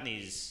had gotten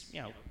these,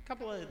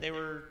 they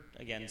were,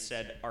 again,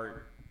 said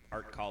art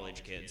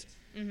college kids.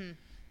 Mm-hmm.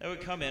 That would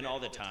come in all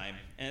the time.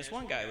 And this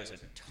one guy was a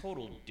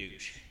total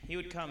douche. He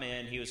would come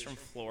in, he was from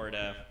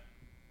Florida.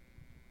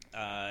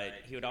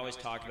 He would always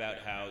talk about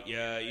how,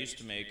 I used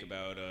to make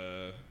about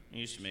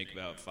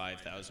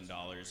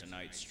 $5,000 a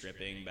night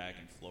stripping back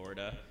in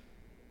Florida.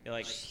 You're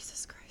like,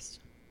 Jesus Christ.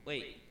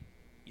 Wait,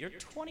 you're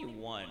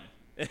 21.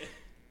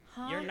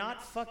 Huh? You're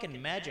not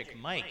fucking Magic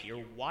Mike.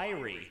 You're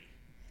wiry.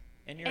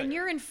 And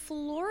you're in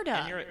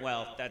Florida.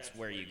 Well, that's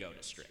where you go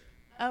to strip.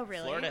 Oh,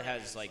 really? Florida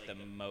has, like, the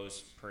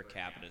most per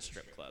capita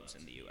strip clubs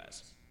in the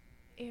U.S.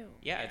 Ew.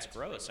 Yeah, it's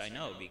gross, I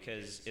know,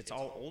 because it's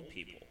all old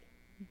people,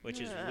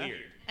 which is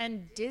weird.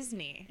 And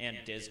Disney.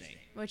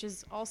 Which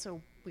is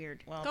also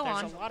weird. Well, go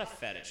on. There's a lot of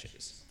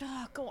fetishes.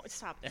 Go on.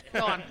 Stop.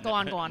 Go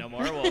on. No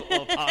more.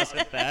 We'll pause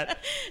at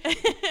that.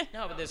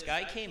 No, but this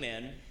guy came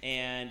in,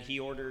 and he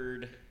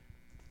ordered,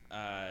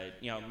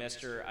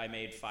 Mr. I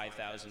made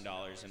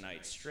 $5,000 a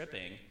night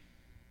stripping.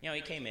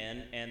 He came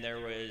in, and there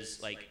was,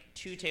 like,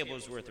 2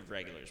 tables worth of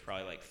regulars,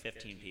 probably, like,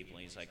 15 people.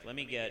 And he's like, let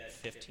me get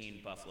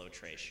 15 Buffalo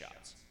Trace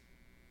shots.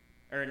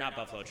 Or not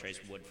Buffalo Trace,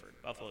 Woodford.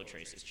 Buffalo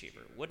Trace is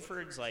cheaper.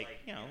 Woodford's, like,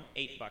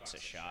 $8 a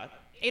shot.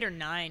 8 or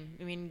 9,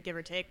 I mean, give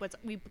or take.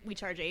 We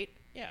charge 8?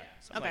 Yeah,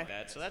 something like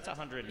that. So that's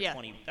 $120. Yeah.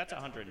 That's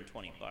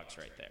 $120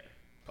 right there.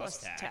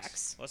 Plus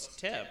tax. Plus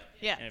tip.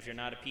 Yeah. And if you're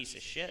not a piece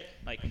of shit,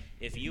 like,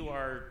 if you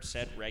are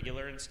said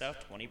regular and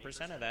stuff,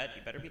 20% of that,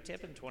 you better be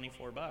tipping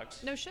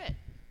 $24. No shit.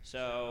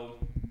 So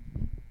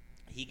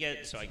I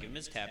give him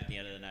his tab at the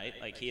end of the night.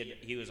 Like,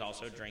 he was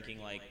also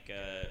drinking, like,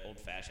 old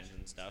fashions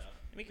and stuff.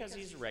 And because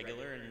he's a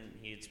regular and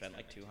he had spent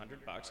like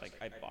 $200, like,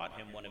 I bought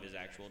him one of his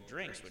actual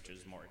drinks, which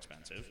was more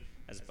expensive,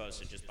 as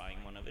opposed to just buying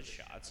one of his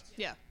shots.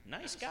 Yeah.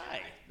 Nice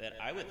guy, that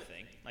I would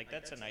think, like,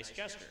 that's a nice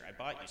gesture. I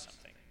bought you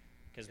something.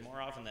 Because more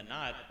often than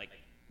not, like,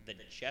 the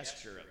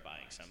gesture of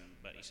buying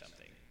somebody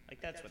something, like,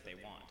 that's what they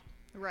want.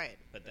 Right.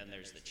 But then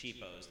there's the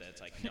cheapos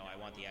that's like, no, I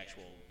want the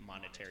actual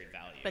monetary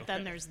value. But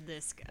then there's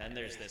this guy.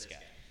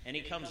 And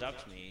he comes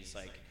up to me, he's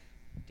like,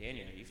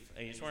 Daniel,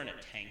 and he's wearing a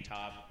tank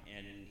top,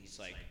 and he's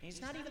like,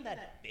 he's not even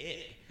that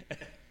big.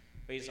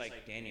 But he's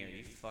like, Daniel, are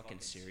you fucking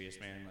serious,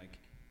 man? Like,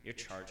 you're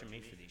charging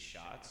me for these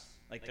shots?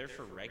 Like, they're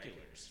for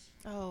regulars.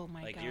 Oh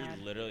my like, God.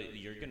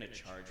 You're going to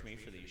charge me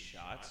for these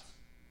shots?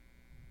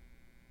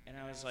 And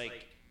I was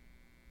like,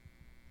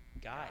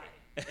 guy.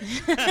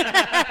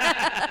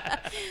 I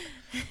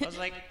was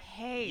like,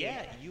 hey.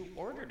 Yeah, you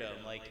ordered them.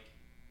 Like,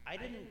 I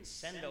didn't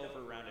send over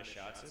a round of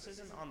shots. This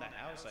isn't on the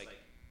house. Like,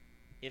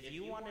 if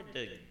you wanted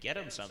to get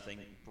them something,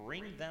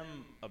 bring them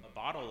a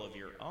bottle of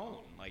your own.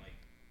 Like,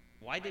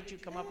 why did you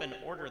come up and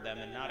order them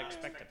and not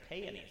expect to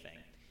pay anything?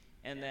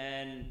 And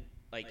then,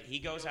 like, he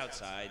goes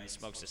outside and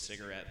smokes a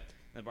cigarette.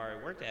 The bar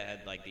I worked at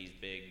had, like, these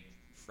big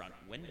front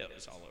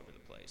windows all over the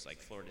place, like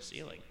floor to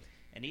ceiling.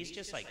 And he's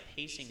just, like,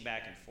 pacing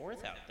back and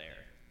forth out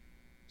there.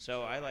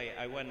 So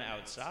I went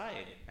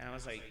outside, and I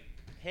was like,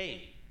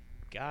 hey,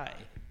 guy.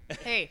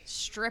 Hey,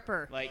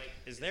 stripper. Like,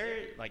 is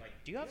there, like,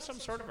 do you have some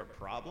sort of a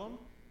problem?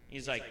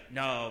 He's like,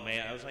 no,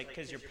 man. I was like,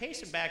 because you're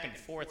pacing back and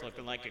forth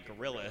looking like a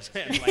gorilla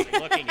and, like,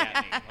 looking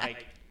at me.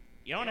 Like,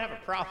 you don't have a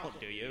problem,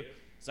 do you?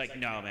 It's like,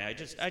 no, man, I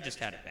just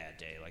had a bad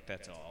day. Like,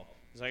 that's all.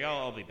 He's like,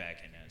 I'll be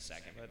back in a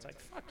second. But it's like,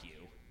 fuck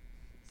you.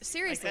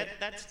 Seriously. Like,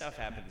 that stuff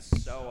happens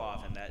so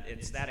often that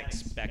it's that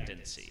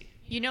expectancy.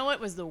 You know what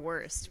was the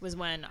worst was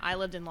when I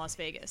lived in Las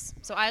Vegas.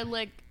 So I,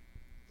 like,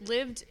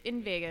 lived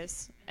in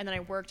Vegas, and then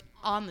I worked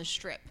on the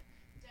Strip.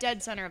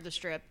 Dead center of the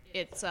Strip.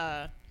 It's,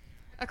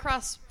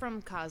 across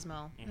from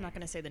Cosmo. I'm not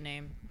going to say the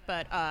name,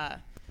 but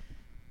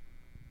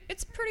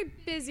it's a pretty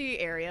busy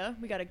area.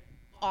 We got an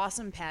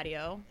awesome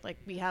patio. Like,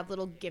 we have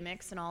little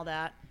gimmicks and all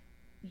that.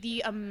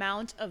 The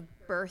amount of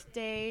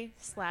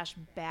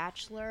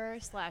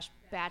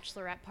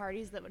birthday/bachelor/bachelorette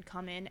parties that would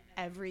come in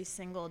every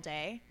single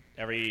day.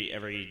 Every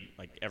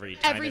time Every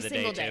of the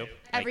single day, day. too?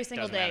 Every Like,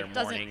 single doesn't day. matter,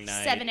 Doesn't morning,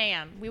 night. 7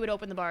 a.m. We would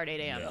open the bar at 8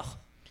 a.m. Ugh.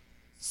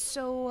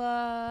 So,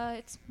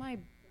 it's my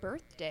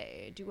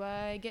birthday. Do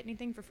I get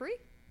anything for free?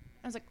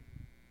 I was like,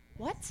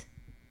 what?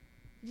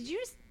 Did you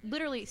just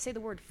literally say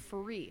the word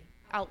free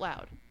out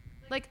loud?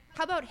 Like,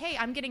 how about, hey,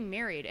 I'm getting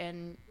married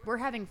and we're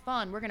having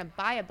fun. We're going to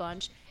buy a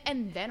bunch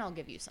and then I'll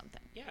give you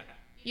something. Yeah.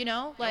 You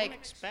know? Like, Don't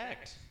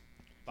expect.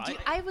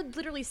 I would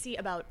literally see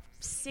about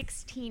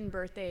 16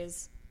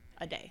 birthdays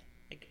a day.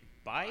 Like,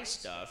 buy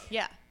stuff.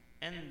 Yeah.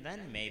 And then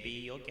maybe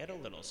you'll get a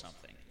little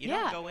something. You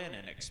Yeah. don't go in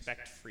and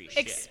expect free shit.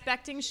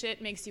 Expecting shit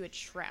makes you a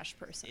trash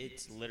person.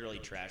 It's literally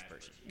trash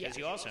person. Because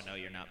Yeah. you also know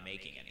you're not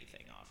making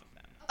anything off of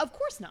them. Of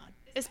course not.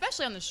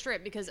 Especially on the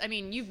Strip, because, I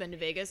mean, you've been to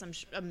Vegas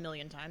a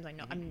million times. I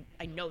know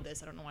I know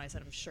this. I don't know why I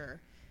said I'm sure.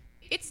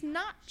 It's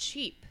not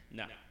cheap.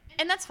 No.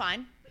 And that's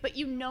fine, but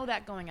you know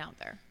that going out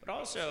there. But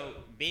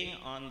also, working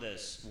on the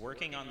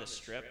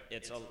Strip,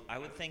 I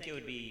would think it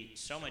would be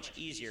so much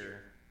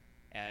easier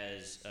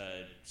as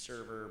a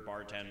server,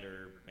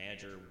 bartender,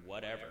 manager,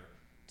 whatever,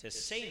 to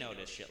say no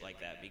to shit like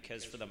that,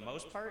 because for the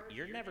most part,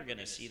 you're never going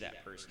to see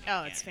that person Oh,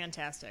 again. it's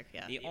fantastic,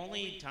 yeah. The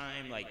only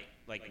time, like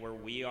where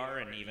we are,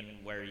 and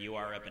even where you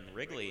are up in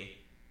Wrigley,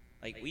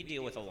 like, we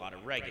deal with a lot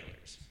of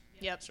regulars.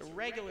 Yep. So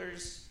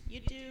regulars,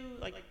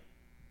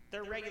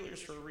 they're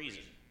regulars for a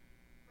reason.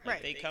 Like,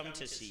 Right. They come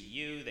to see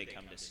you, they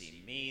come to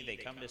see me, they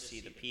come to see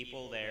the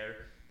people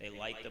there, they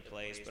like the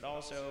place, but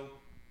also,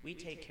 we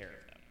take care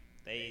of them.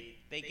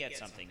 They get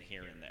something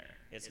here and there.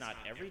 It's not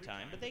every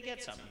time, but they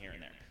get something here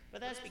and there.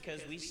 But that's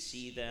because we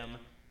see them,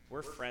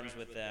 we're friends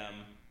with them,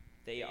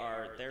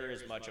 they're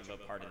as much of a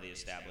part of the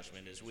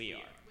establishment as we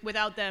are.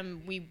 Without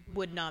them, we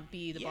would not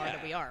be the bar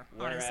that we are,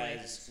 honestly.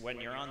 Whereas when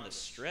you're on the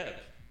Strip,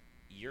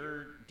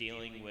 you're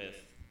dealing with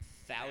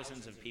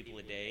thousands of people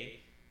a day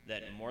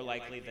that more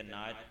likely than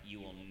not you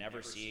will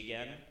never see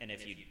again. And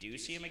if you do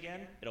see them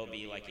again, it'll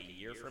be like a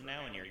year from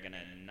now and you're going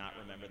to not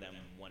remember them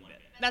one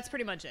bit. That's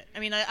pretty much it. I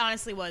mean, that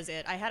honestly was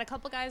it. I had a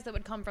couple guys that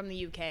would come from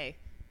the UK,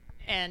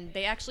 and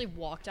they actually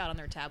walked out on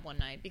their tab one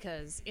night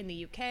because in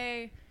the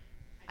UK,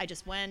 I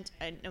just went.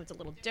 I know it's a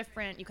little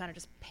different. You kind of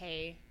just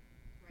pay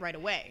right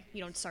away.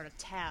 You don't start a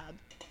tab.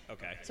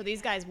 Okay. So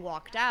these guys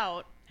walked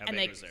out. How and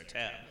big was their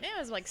tab? It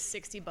was like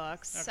 $60,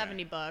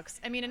 Okay. $70.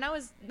 I mean, and I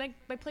was like,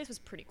 my place was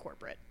pretty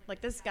corporate. Like,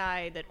 this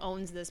guy that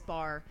owns this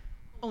bar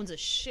owns a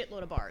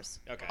shitload of bars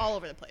Okay. all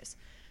over the place.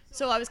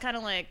 So I was kind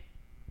of like,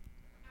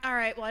 all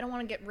right, well, I don't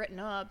want to get written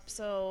up.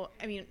 So,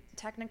 I mean,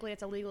 technically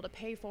it's illegal to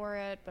pay for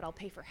it, but I'll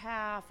pay for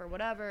half or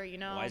whatever, you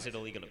know? Why is it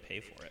illegal to pay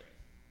for it?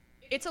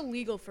 It's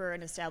illegal for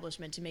an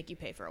establishment to make you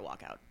pay for a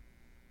walkout.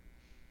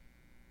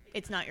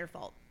 It's not your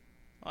fault.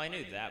 Well, I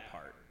knew that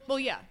part. Well,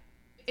 yeah.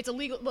 It's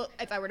illegal. Well,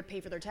 if I were to pay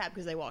for their tab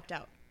because they walked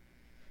out.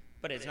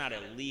 But it's not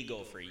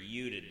illegal for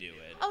you to do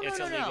it. Oh, it's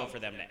no, illegal no. for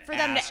them to For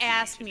them to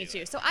ask you me do to.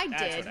 it. So I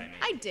That's did. what I mean.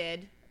 I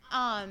did.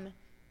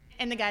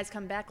 And the guys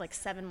come back like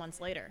 7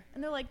 months later.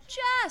 And they're like,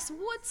 Jess,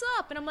 what's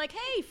up? And I'm like,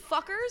 hey,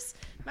 fuckers.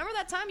 Remember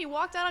that time you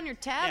walked out on your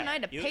tab and I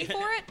had to pay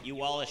for it? You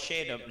wall of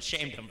shamed them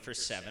for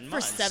 7 For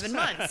months. 7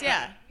 months,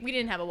 yeah. We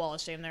didn't have a wall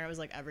of shame there. It was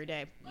like every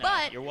day. No,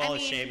 But your wall I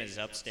of mean, shame is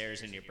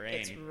upstairs in your brain.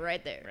 It's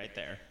right there. Right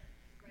there.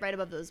 Right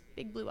above those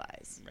big blue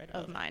eyes Right of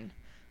above it. mine.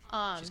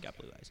 She's got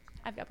blue eyes.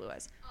 I've got blue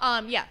eyes.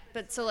 Yeah,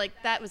 but so like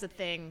that was a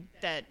thing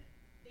that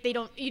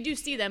you do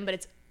see them, but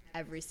it's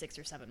every 6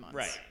 or 7 months.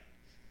 Right.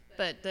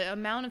 But the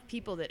amount of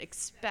people that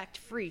expect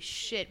free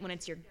shit when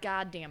it's your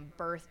goddamn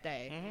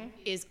birthday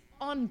is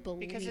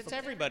unbelievable. Because it's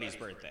everybody's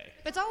birthday.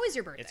 It's always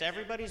your birthday. It's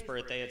everybody's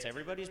birthday. It's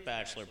everybody's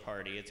bachelor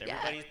party. It's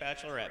everybody's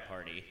bachelorette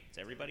party. It's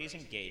everybody's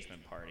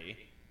engagement party.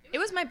 It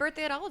was my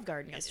birthday at Olive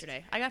Garden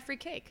yesterday. I got free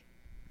cake.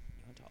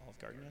 You went to Olive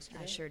Garden yesterday?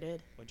 I sure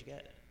did. What'd you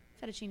get?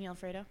 Fettuccine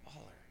Alfredo.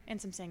 $1.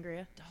 And some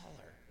sangria. $1.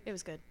 It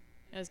was good.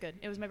 It was good.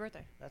 It was my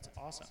birthday. That's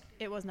awesome.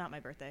 It was not my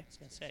birthday. I was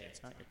going to say,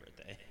 it's not your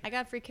birthday. I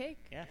got free cake.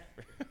 Yeah.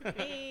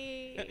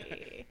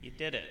 Hey. You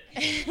did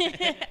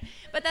it.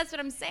 But that's what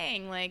I'm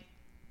saying. Like,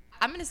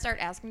 I'm going to start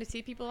asking to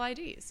see people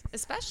IDs,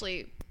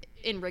 especially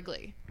in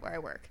Wrigley, where I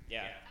work.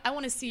 Yeah. I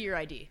want to see your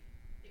ID.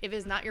 If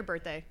it's not your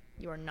birthday,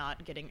 you are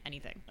not getting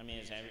anything. I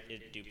mean,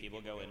 do people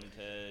go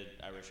into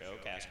Irish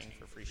Oak asking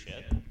for free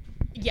shit?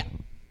 Yeah,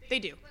 they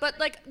do. But,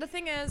 like, the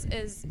thing is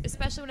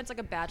especially when it's, like,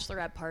 a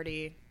bachelorette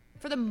party,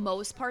 for the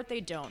most part,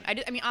 they don't.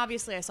 I mean,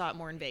 obviously, I saw it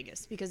more in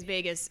Vegas, because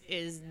Vegas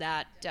is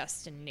that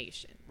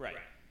destination. Right.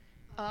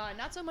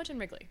 Not so much in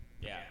Wrigley.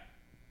 Yeah.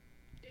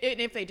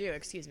 If they do,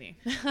 excuse me.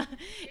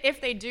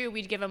 If they do,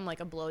 we'd give them, like,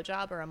 a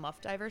blowjob or a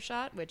muff diver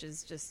shot, which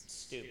is just...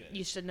 Stupid.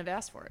 You shouldn't have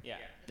asked for it. Yeah.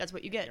 That's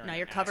what you get. You're Now an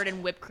you're covered in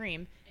asshole. whipped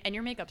cream, and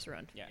your makeup's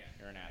ruined. Yeah,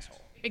 you're an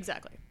asshole.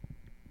 Exactly.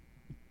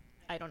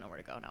 I don't know where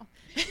to go now.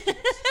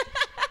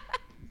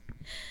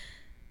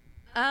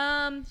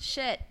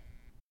 Shit.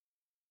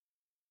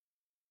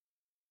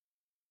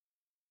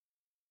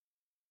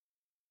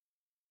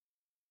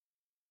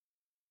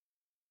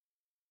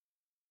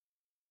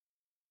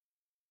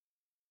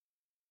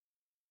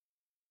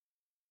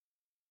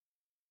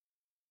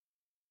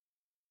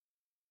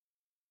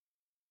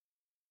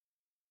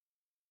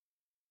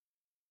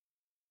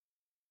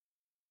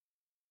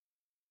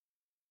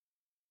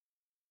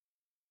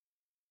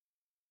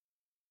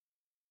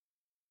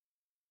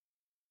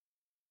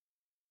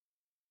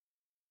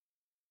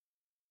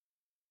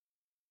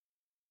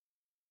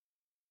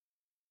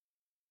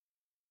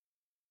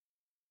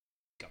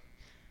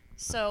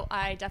 So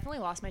I definitely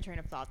lost my train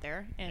of thought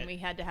there, and we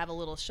had to have a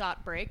little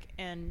shot break,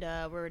 and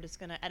we're just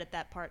going to edit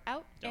that part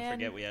out. Don't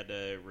forget we had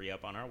to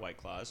re-up on our White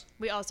Claws.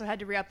 We also had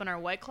to re-up on our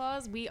White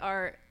Claws. We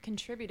are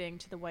contributing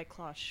to the White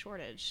Claw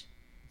shortage.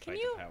 Can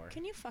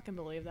you fucking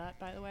believe that,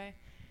 by the way?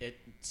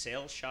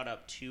 Sales shot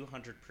up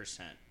 200%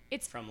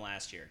 It's from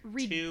last year.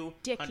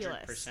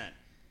 ridiculous. 200%.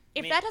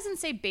 If that doesn't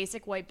say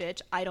basic white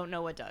bitch, I don't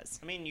know what does.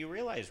 I mean, you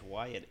realize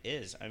why it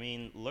is. I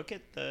mean, look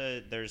at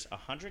there's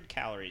 100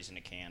 calories in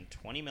a can,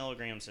 20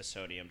 milligrams of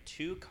sodium,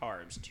 2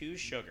 carbs, 2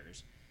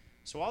 sugars.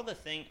 So all the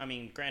I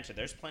mean, granted,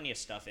 there's plenty of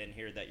stuff in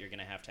here that you're going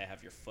to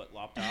have your foot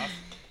lopped off.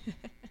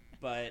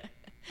 But,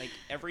 like,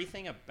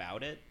 everything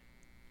about it,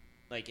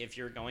 like, if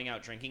you're going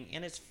out drinking,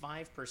 and it's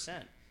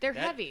 5%. They're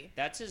heavy.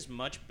 That's as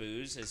much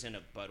booze as in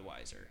a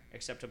Budweiser,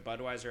 except a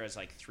Budweiser has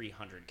like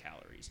 300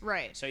 calories.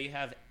 Right. So you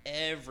have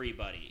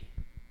everybody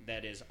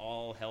that is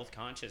all health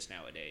conscious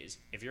nowadays.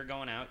 If you're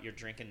going out, you're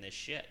drinking this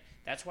shit.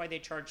 That's why they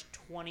charge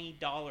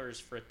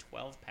 $20 for a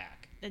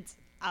 12-pack. It's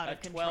out of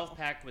control. A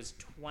 12-pack was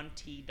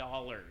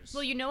 $20.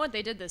 Well, you know what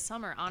they did this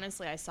summer?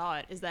 Honestly, I saw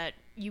it. Is that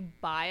you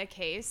buy a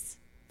case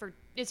for,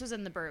 this was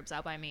in the Burbs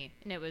out by me,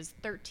 and it was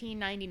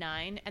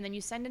 $13.99, and then you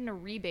send in a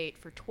rebate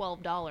for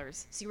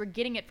 $12. So you were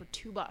getting it for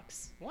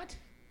 $2. What?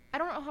 I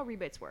don't know how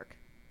rebates work.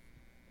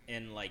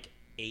 In like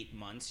 8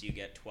 months, you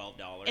get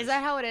 $12. Is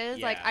that how it is?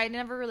 Yeah. Like, I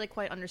never really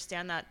quite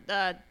understand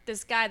that.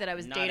 This guy that I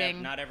was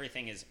dating. Not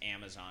everything is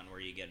Amazon where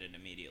you get it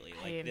immediately.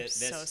 I am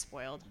so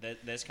spoiled.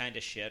 This kind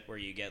of shit where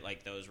you get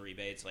like those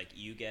rebates, like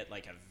you get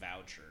like a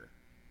voucher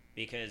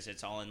because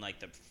it's all in like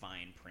the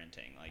fine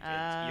printing. Like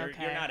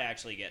you're not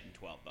actually getting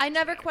 $12. I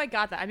never quite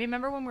got that. I mean,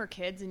 remember when we were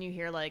kids and you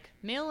hear like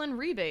mail-in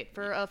rebate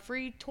for a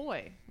free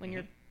toy when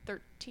you're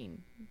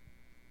 13,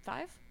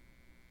 5?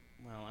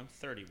 Well, I'm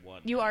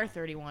 31. You are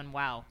 31.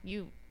 Wow,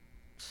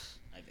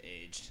 I've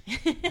aged.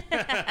 I've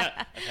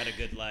had a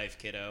good life,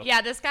 kiddo.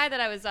 Yeah, this guy that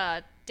I was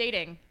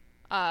dating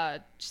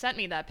sent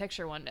me that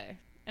picture one day,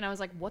 and I was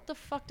like, "What the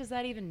fuck does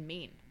that even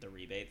mean?" The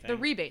rebate thing. The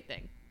rebate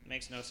thing.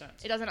 Makes no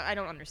sense. It doesn't. I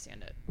don't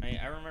understand it.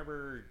 I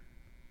remember,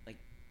 like,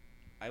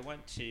 I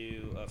went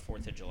to a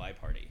 4th of July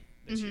party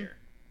this year,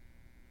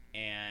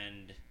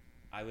 and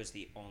I was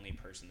the only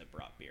person that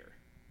brought beer.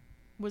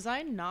 Was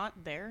I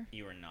not there?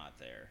 You were not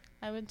there.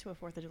 I went to a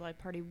 4th of July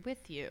party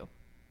with you.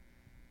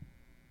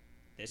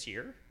 This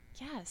year?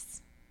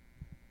 Yes.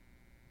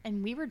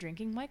 And we were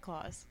drinking White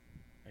Claws.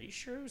 Are you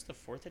sure it was the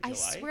 4th of July? I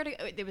swear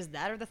to it was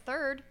that or the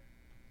 3rd.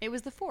 It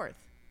was the 4th.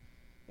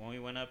 When we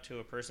went up to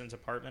a person's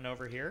apartment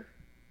over here?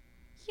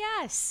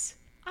 Yes.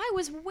 I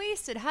was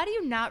wasted. How do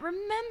you not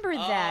remember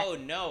that? Oh,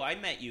 no. I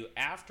met you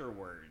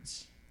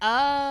afterwards.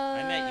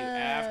 I met you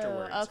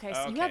afterwards. Okay,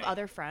 so you have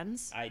other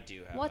friends? I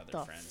do have what other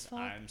the friends. Fuck?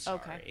 I'm sorry.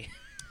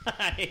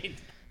 Okay.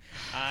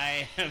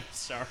 I am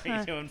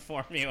sorry to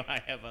inform you I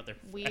have other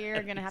friends.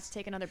 We're going to have to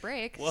take another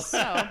break. Well, so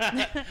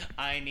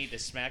I need to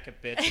smack a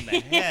bitch in the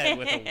head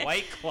with a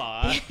White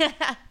Claw.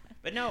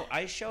 But no,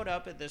 I showed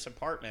up at this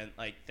apartment,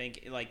 like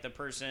the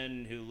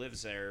person who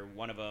lives there,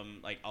 one of them,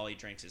 like, all he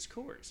drinks is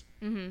Coors.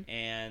 Mm-hmm.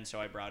 And so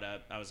I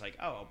was like,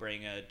 oh, I'll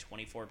bring a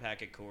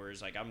 24-pack of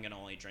Coors. Like, I'm going to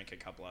only drink a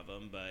couple of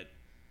them, but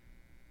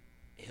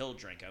he'll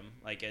drink them.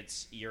 Like,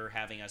 you're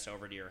having us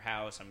over to your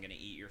house. I'm going to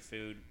eat your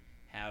food.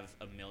 Have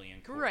a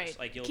million Coors. Right.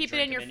 Like, you'll keep it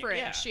in your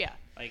fridge. Yeah.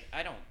 Like,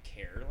 I don't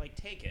care. Like,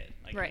 take it.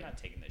 Like, right. I'm not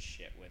taking this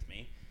shit with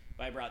me.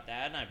 But I brought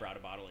that, and I brought a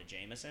bottle of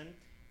Jameson.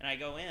 And I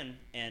go in,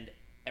 and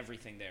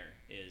everything there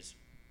is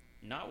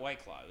not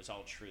White Claw. It was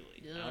all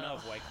Truly. Ugh. I don't know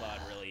if White Claw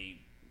had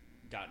really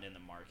gotten in the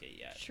market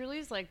yet.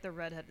 Truly's like the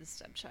redheaded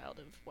stepchild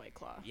of White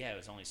Claw. Yeah, it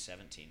was only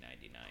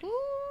 $17.99.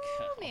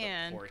 Ooh,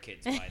 man. The poor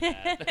kids buy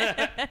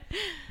that.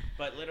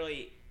 But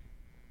literally,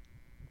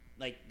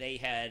 like, they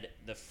had,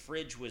 the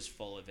fridge was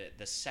full of it.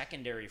 The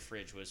secondary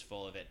fridge was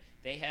full of it.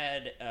 They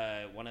had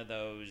one of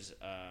those,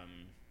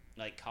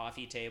 like,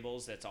 coffee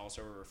tables that's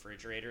also a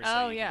refrigerator,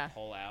 so you can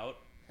pull out.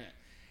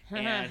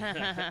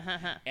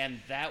 And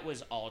that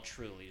was all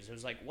Truly's. It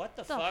was like, what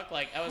the fuck?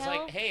 Like, I was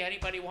like, hey,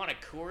 anybody want a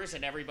Coors?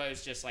 And everybody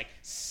was just like,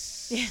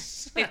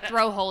 they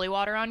throw holy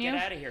water on you.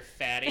 Get out of here,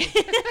 fatty.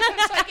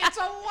 It's like, it's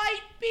a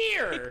light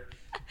beer.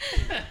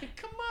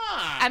 Come on.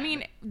 I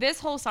mean, this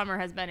whole summer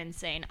has been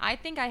insane. I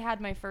think I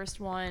had my first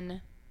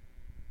one,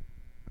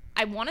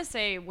 I want to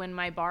say, when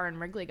my bar in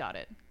Wrigley got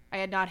it. I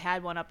had not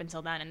had one up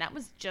until then, and that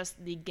was just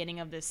the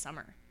beginning of this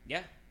summer.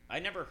 Yeah. I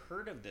never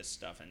heard of this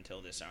stuff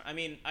until this summer. I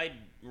mean, I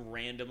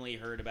randomly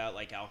heard about,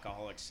 like,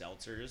 alcoholic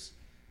seltzers,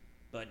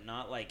 but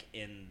not, like,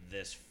 in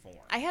this form.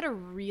 I had a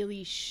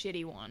really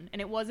shitty one, and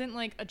it wasn't,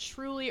 like, a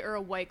Truly or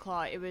a White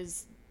Claw. It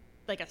was,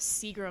 like, a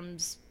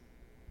Seagram's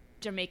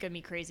Jamaica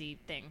Me Crazy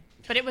thing.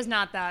 But it was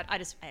not that.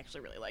 I actually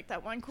really like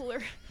that wine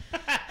cooler.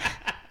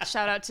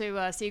 Shout out to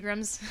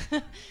Seagram's.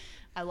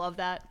 I love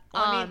that.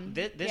 Well, I mean,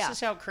 this is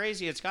how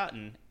crazy it's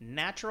gotten.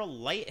 Natural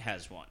Light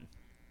has one.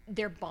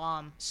 They're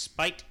bomb.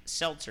 Spiked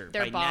Seltzer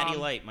by Natty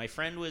Light. My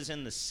friend was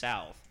in the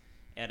South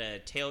at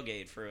a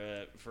tailgate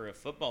for a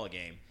football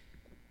game,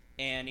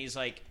 and he's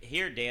like,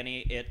 here, Danny,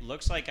 it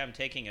looks like I'm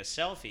taking a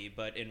selfie,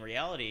 but in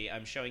reality,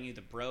 I'm showing you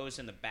the bros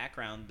in the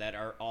background that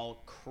are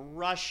all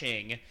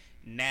crushing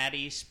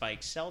Natty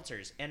Spiked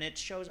Seltzers, and it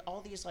shows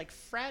all these, like,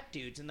 frat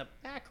dudes in the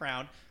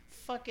background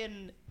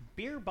fucking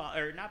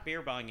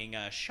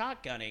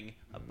shotgunning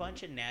a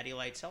bunch of Natty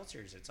Light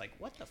Seltzers. It's like,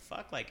 what the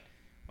fuck? Like,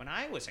 when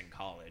I was in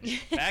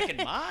college, back in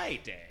my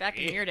day. Back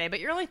in your day, but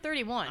you're only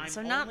 31,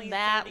 so not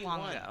that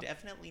long ago.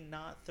 Definitely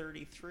not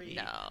 33.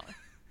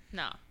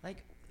 No.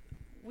 Like,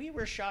 we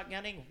were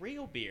shotgunning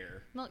real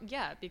beer. Well,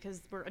 yeah,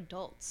 because we're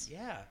adults.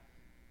 Yeah.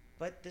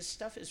 But this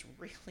stuff is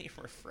really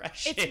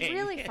refreshing. It's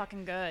really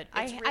fucking good.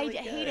 I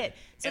hate it.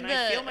 So and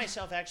I feel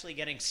myself actually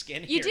getting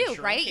skinnier. You do,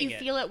 right? You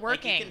feel it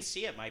working. Like, you can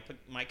see it.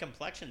 My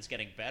complexion's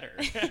getting better.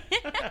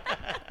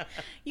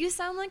 You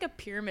sound like a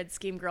pyramid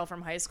scheme girl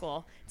from high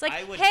school. It's like,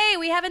 hey,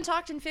 we haven't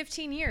talked in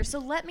 15 years, so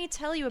let me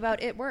tell you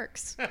about It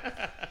Works.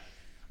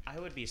 I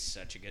would be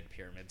such a good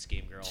pyramid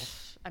scheme girl.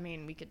 I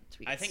mean, we could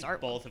I think start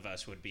both one. of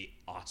us would be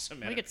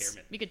awesome at a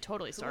pyramid. We could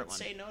totally start one.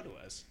 Who would say no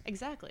to us?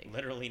 Exactly.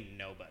 Literally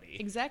nobody.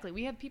 Exactly.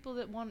 We have people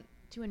that want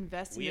to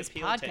invest in this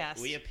podcast.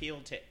 We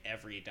appeal to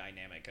every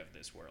dynamic of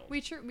this world.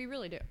 We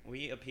really do.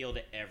 We appeal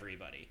to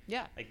everybody.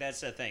 Yeah. Like, that's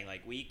the thing.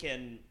 Like,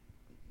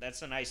 that's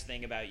the nice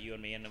thing about you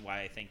and me, and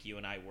why I think you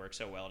and I work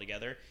so well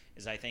together,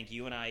 is I think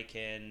you and I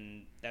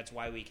that's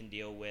why we can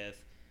deal with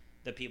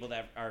the people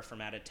that are from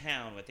out of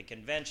town, with the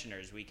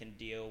conventioners. We can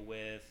deal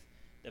with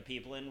the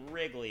people in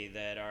Wrigley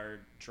that are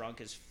drunk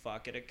as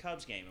fuck at a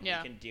Cubs game. And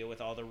we can deal with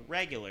all the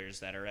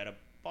regulars that are at a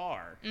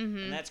bar. Mm-hmm.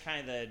 And that's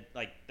kind of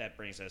that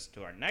brings us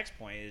to our next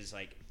point, is,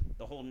 like,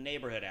 the whole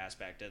neighborhood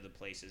aspect of the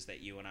places that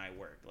you and I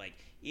work. Like,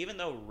 even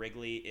though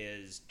Wrigley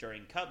is,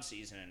 during Cubs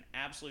season, an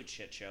absolute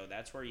shit show,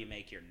 that's where you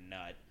make your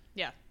nut.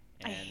 Yeah.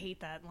 I hate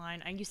that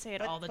line. You say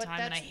it all the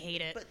time, and I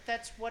hate it. But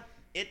that's what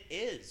it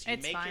is. You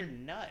make your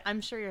nut.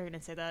 I'm sure you're going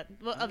to say that.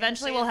 Well,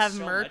 eventually we'll have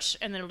merch,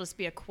 and then it'll just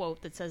be a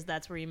quote that says,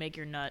 that's where you make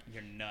your nut.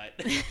 Your nut.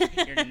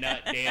 Your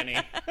nut, Danny.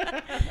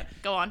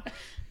 Go on.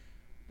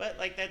 But,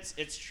 like,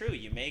 it's true.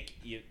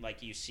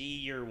 You see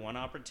your one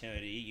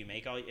opportunity.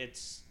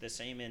 It's the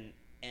same in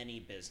any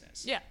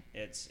business. Yeah.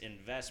 It's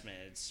investment.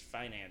 It's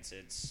finance.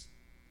 It's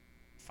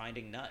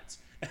finding nuts.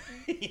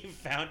 You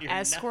found your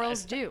As nut.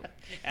 Squirrels do.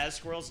 As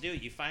squirrels do.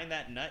 You find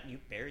that nut and you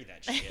bury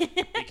that shit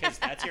because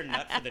that's your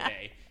nut for the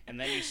day. And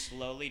then you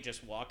slowly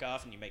just walk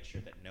off and you make sure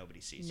that nobody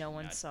sees your nut. No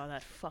one saw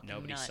that fucking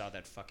Nobody nut. saw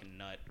that fucking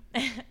nut.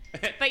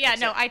 But yeah,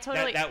 no, I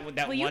totally.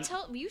 That will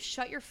you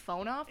shut your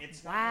phone off?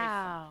 It's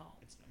wow.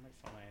 It's not my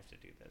phone. I have to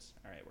do this.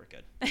 All right, we're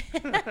good.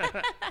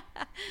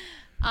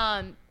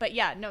 But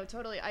yeah, no,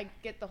 totally. I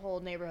get the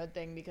whole neighborhood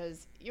thing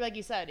because, like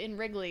you said, in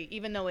Wrigley,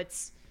 even though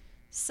it's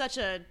such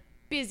a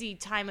busy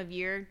time of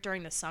year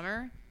during the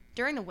summer,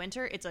 during the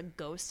winter, it's a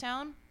ghost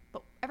town,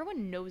 but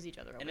everyone knows each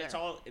other over there.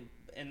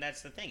 And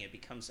that's the thing. It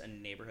becomes a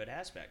neighborhood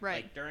aspect.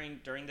 Right. Like,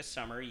 during the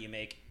summer, you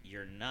make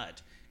your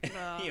nut.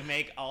 You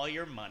make all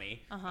your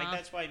money. Uh-huh. Like,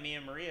 that's why me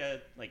and Maria,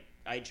 like,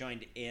 I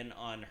joined in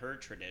on her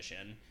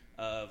tradition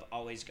of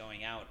always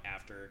going out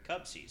after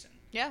Cubs season.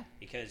 Yeah.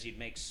 Because she would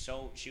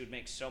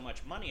make so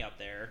much money up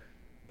there,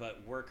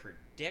 but work her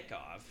dick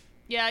off.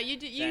 Yeah,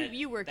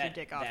 you work your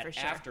dick off for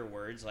sure.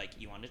 Afterwards, like,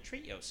 you want to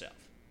treat yourself.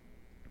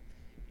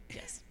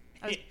 Yes.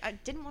 I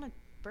didn't want to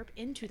burp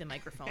into the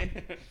microphone.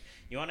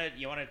 You want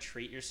to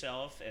treat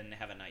yourself and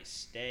have a nice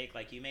steak.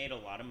 Like, you made a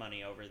lot of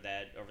money over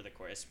the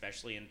course,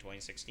 especially in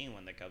 2016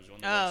 when the Cubs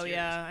won the World Series. Oh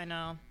yeah, I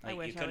know. Like, I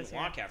wish you couldn't I was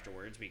walk here.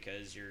 afterwards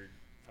because your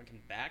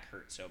fucking back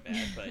hurt so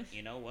bad. But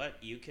you know what?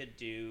 You could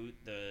do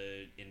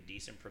the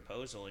indecent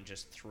proposal and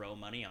just throw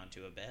money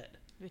onto a bed.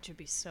 Which would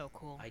be so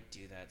cool. I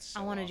do that so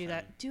I want to often. do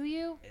that. Do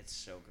you? It's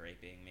so great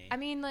being me. I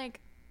mean, like,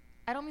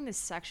 I don't mean this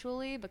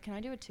sexually, but can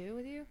I do it too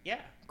with you? Yeah.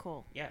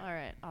 Cool. Yeah. All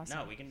right. Awesome.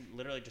 No, we can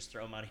literally just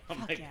throw money on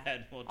Fuck my yeah.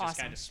 bed. We'll just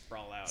Awesome. kind of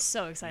sprawl out.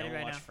 So excited and then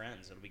we'll right watch now.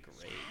 Friends. It'll be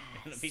great.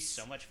 It'll be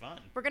so much fun.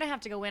 We're gonna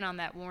have to go in on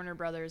that Warner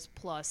Brothers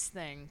Plus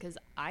thing because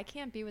I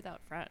can't be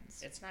without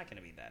Friends. It's not going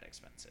to be that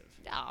expensive.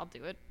 Yeah, I'll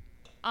do it.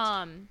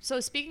 So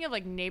speaking of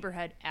like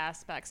neighborhood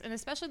aspects, and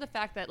especially the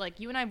fact that like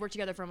you and I have worked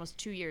together for almost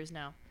 2 years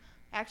now.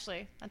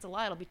 Actually, that's a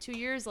lie. It'll be 2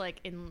 years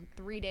like in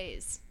 3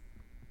 days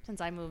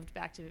since I moved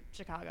back to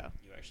Chicago.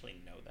 You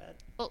actually know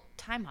that? Well,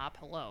 time hop.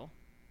 Hello.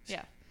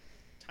 Yeah.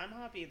 Time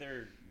hop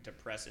either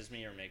depresses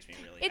me or makes me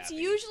really It's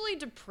happy. usually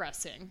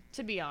depressing,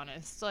 to be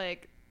honest.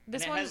 Like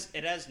this And one.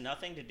 it has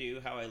nothing to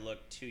do how I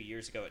looked 2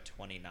 years ago at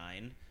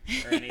 29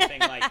 or anything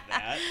like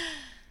that.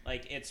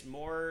 Like, it's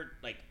more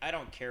like I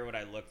don't care what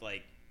I look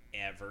like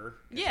ever.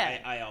 'Cause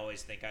Yeah. I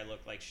always think I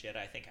look like shit.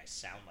 I think I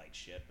sound like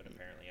shit, but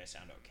apparently I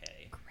sound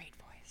okay. Great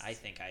voice. I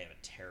think I have a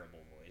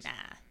terrible voice. Nah.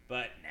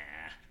 But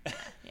nah.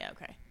 Yeah.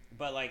 Okay.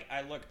 But like,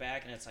 I look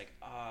back and it's like,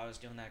 oh, I was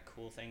doing that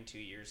cool thing 2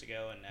 years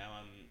ago, and now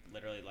I'm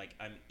literally like,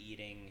 I'm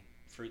eating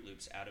Fruit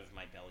Loops out of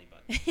my belly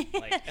button.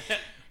 Like,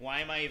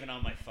 why am I even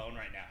on my phone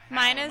right now? How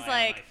Mine am is I on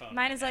like my phone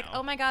mine right is like, now?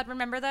 oh my god,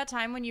 remember that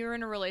time when you were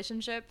in a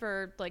relationship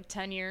for like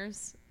 10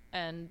 years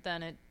and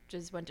then it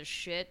just went to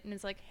shit, and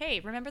it's like, hey,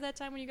 remember that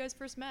time when you guys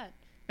first met?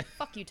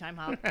 Fuck you, time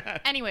hop.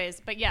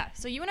 Anyways, but yeah,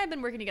 so you and I have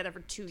been working together for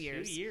 2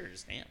 years. 2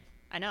 years, damn.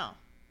 I know.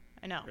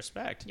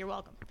 Respect. You're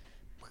welcome.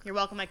 You're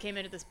welcome. I came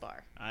into this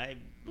bar. I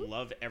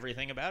love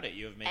everything about it.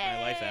 You have made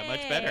my life that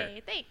much better.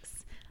 Hey,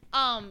 thanks.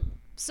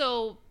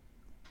 So,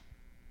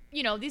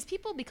 you know, these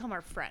people become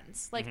our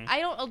friends. Like, Mm-hmm. I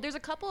don't.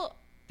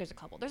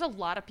 There's a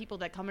lot of people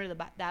that come into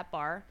that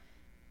bar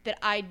that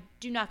I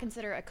do not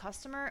consider a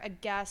customer, a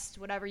guest,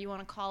 whatever you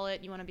want to call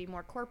it. You want to be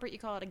more corporate, you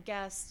call it a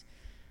guest.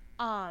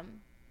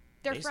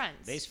 They're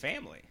friends. They's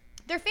family.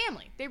 They're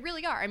family. They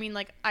really are. I mean,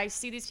 like, I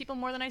see these people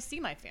more than I see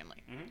my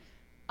family.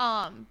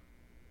 Mm-hmm.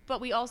 But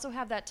we also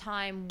have that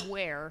time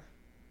where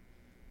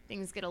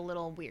things get a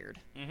little weird,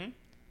 Mm-hmm.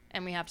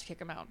 and we have to kick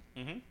them out.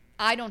 Mm-hmm.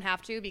 I don't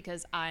have to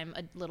because I'm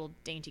a little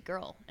dainty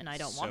girl, and I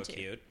don't want to. So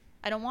cute.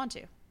 I don't want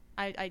to.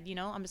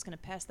 I'm just going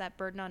to pass that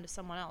burden on to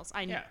someone else.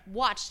 I Yeah.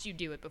 watched you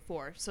do it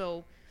before.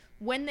 So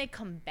when they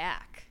come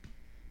back,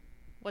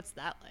 what's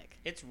that like?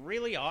 It's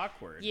really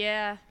awkward.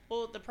 Yeah.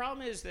 Well, the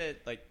problem is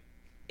that, like,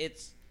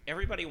 it's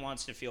everybody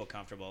wants to feel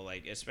comfortable,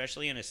 like,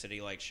 especially in a city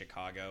like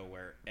Chicago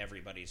where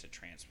everybody's a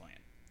transplant.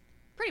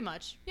 Pretty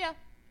much. Yeah.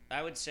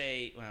 I would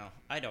say, well,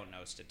 I don't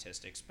know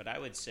statistics, but I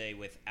would say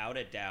without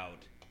a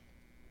doubt,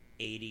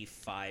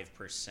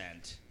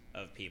 85%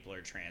 of people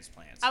are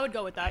transplants. I would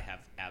go with that. I have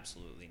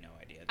absolutely no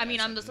idea. I mean,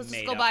 That's a let's just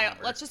made go up by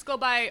number. let's just go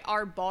by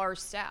our bar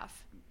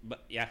staff.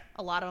 But yeah,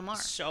 A lot of them are.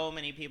 so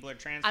many people are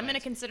transplants. I'm going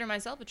to consider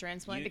myself a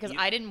transplant because You-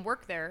 I didn't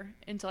work there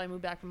until I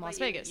moved back from Las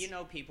But Vegas. You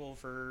know, people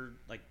for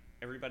like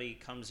everybody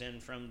comes in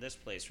from this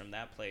place, from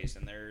that place,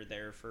 and they're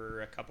there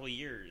for a couple of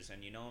years,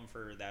 and you know them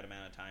for that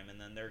amount of time,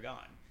 and then they're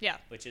gone. Yeah.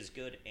 Which is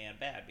good and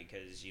bad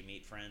because you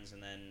meet friends,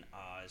 and then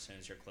as soon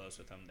as you're close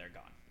with them, they're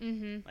gone.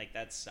 Mm-hmm. Like,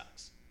 that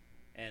sucks.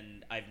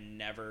 And I've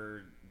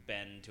never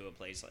been to a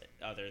place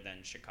other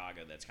than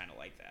Chicago that's kind of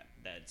like that.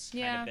 That's kind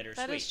Yeah, of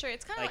bittersweet. that is true.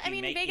 It's kind of. Like, I you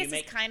mean, make- Vegas you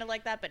make- is kind of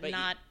like that, but but you-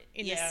 not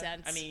in yeah, this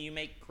sense. I mean, you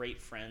make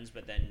great friends,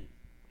 but then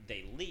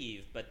they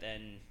leave. But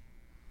then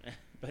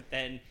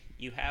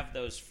you have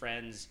those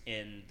friends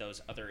in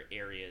those other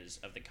areas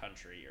of the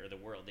country or the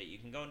world that you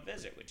can go and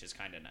visit, which is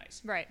kind of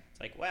nice. right. It's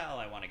like, well,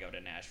 I want to go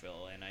to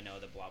Nashville, and I know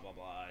the blah blah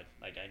blah.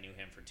 Like, I knew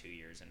him for 2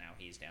 years, and now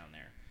he's down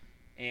there.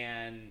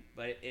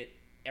 But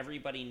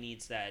everybody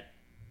needs that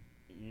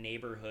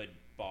neighborhood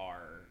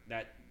bar.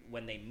 That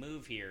when they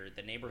move here,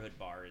 the neighborhood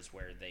bar is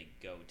where they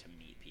go to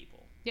meet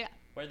people. Yeah.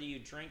 Whether you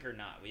drink or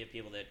not, we have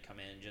people that come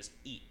in and just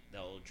eat.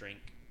 They'll drink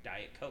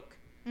Diet Coke.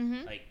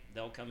 Mm-hmm. Like,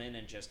 they'll come in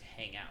and just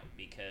hang out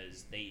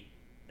because they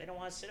don't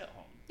want to sit at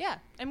home. Yeah,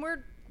 and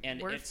we're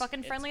It's-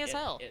 fucking friendly as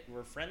hell.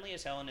 We're friendly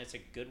as hell, and it's a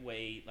good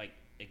way, like,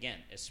 again,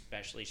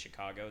 especially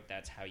Chicago,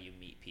 that's how you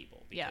meet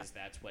people. Because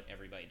that's what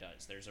everybody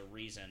does. There's a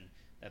reason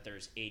that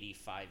there's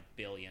 85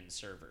 billion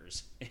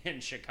servers in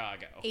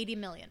Chicago. 80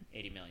 million.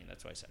 80 million,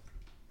 that's what I said.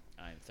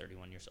 I'm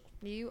 31 years old.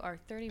 You are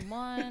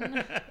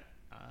 31.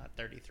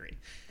 33.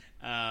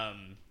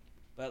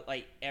 But,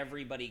 like,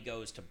 everybody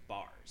goes to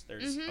bars.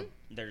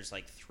 There's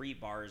like 3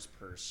 bars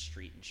per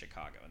street in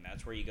Chicago, and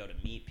that's where you go to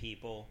meet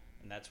people,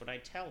 and that's what I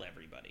tell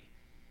everybody.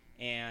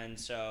 And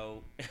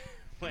so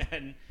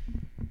when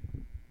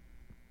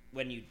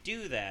when you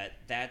do that,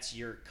 that's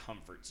your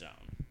comfort zone.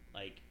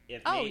 Like,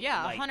 if Oh,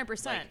 yeah,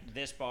 100%. Like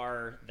this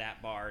bar,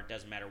 that bar,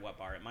 doesn't matter what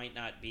bar. It might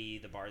not be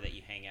the bar that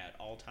you hang at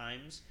all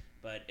times,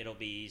 but it'll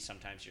be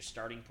sometimes your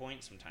starting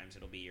point, sometimes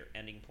it'll be your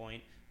ending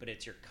point, but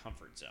it's your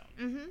comfort zone.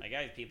 Mm-hmm. Like,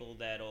 I have people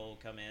that'll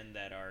come in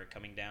that are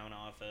coming down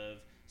off of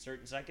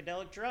certain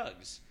psychedelic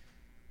drugs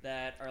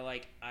that are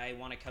like, I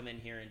want to come in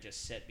here and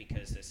just sit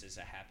because this is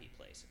a happy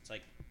place. It's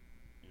like,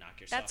 knock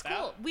yourself That's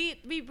cool. out.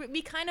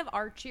 We kind of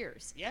are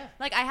Cheers. Yeah.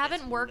 Like, I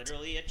haven't it's worked.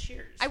 literally a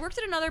Cheers. I worked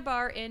at another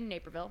bar in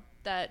Naperville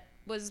that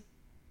was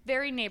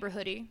very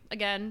neighborhoody.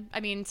 Again, I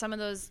mean, some of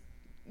those,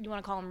 you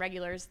want to call them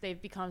regulars,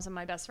 they've become some of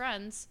my best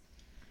friends.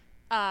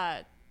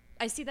 I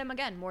see them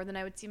again more than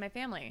I would see my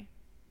family.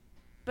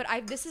 But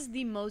this is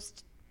the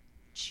most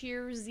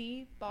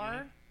Cheersy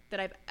bar that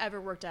I've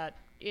ever worked at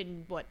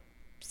in,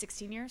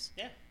 16 years?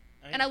 Yeah.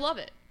 And I love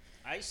it.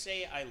 I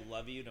say I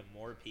love you to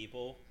more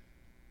people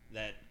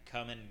that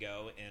come and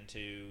go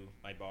into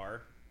my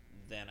bar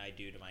than I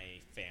do to my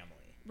family.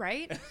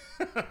 Right?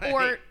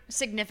 Or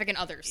significant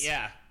others.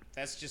 Yeah,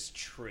 that's just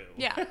true.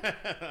 Yeah.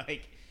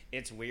 Like,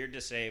 it's weird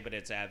to say, but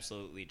it's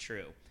absolutely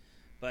true.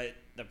 But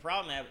the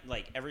problem,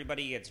 like,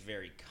 everybody gets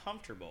very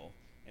comfortable,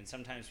 and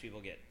sometimes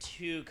people get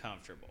too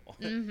comfortable.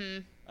 Mm-hmm.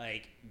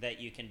 Like, that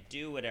you can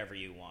do whatever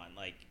you want.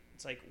 Like,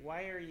 it's like,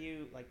 why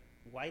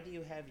do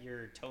you have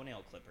your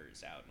toenail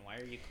clippers out? And why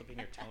are you clipping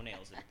your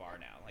toenails at the bar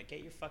now? Like,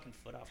 get your fucking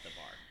foot off the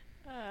bar.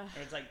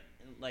 Or it's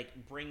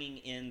like bringing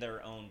in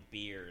their own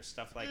beer,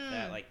 stuff like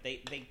that. Like,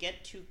 they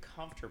get too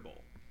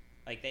comfortable.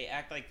 Like, they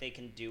act like they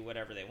can do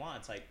whatever they want.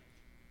 It's like,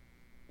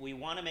 we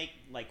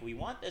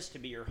want this to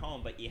be your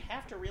home, but you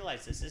have to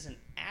realize this isn't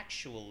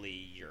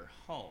actually your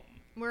home.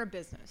 We're a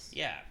business.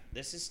 Yeah,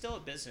 this is still a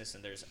business,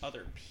 and there's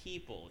other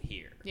people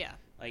here. Yeah.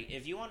 Like,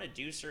 if you want to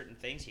do certain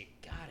things, you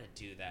gotta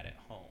do that at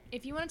home.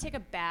 If you want to take a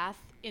bath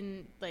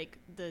in, like,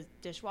 the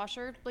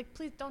dishwasher, like,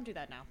 please don't do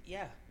that now.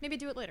 Yeah. Maybe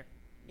do it later.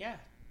 Yeah.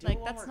 Do Like,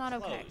 it when that's we're not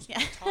okay. closed. Yeah.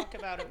 We'll talk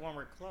about it when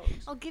we're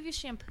closed. I'll give you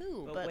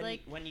shampoo, but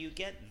when you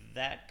get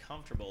that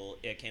comfortable,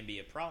 it can be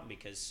a problem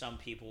because some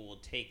people will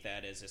take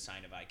that as a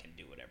sign of I can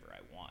do whatever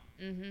I want.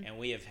 Mm-hmm. And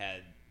we have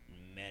had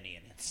many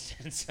an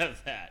instance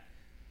of that,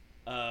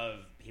 of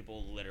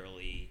people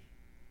literally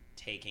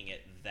taking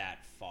it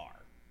that far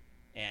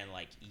and,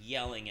 like,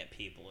 yelling at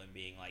people and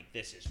being like,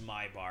 this is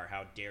my bar,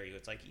 how dare you.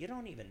 It's like, you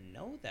don't even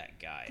know that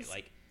guy.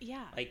 Like,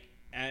 yeah. Like,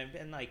 and I've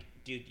been like,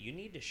 dude, you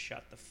need to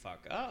shut the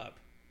fuck up.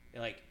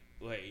 You're like,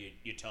 wait,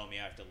 you tell me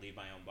I have to leave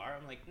my own bar?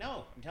 I'm like,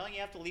 no, I'm telling you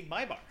I have to leave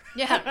my bar.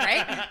 Yeah,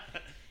 right?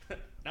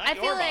 Not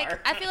your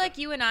bar. I feel like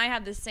you and I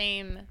have the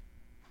same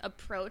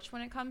approach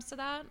when it comes to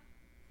that,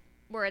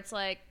 where it's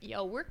like,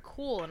 yo, we're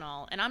cool and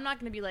all, and I'm not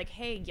going to be like,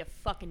 hey, you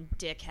fucking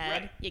dickhead,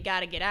 Right. You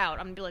got to get out.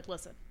 I'm going to be like,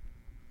 listen,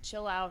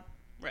 chill out,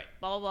 Right.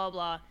 blah, blah, blah,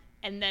 blah.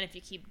 And then if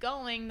you keep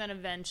going, then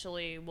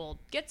eventually we'll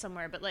get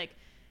somewhere. But, like,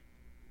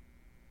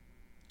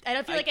 I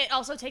don't feel like it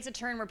also takes a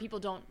turn where people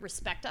don't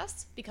respect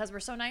us because we're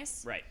so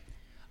nice. Right.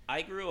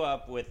 I grew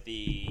up with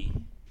the,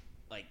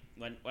 like,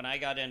 when I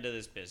got into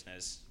this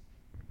business,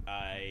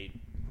 I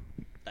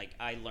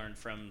learned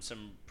from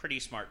some pretty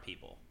smart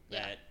people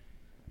that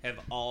have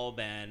all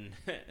been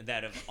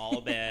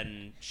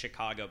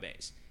Chicago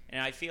based.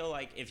 And I feel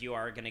like if you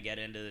are going to get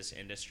into this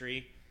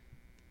industry,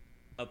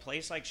 a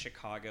place like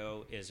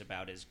Chicago is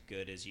about as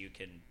good as you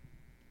can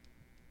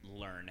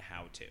learn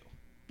how to.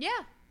 Yeah,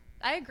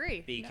 I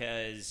agree.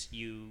 Because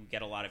you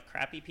get a lot of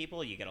crappy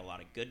people, you get a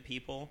lot of good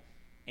people,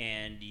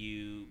 and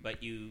you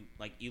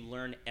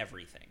learn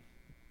everything.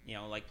 You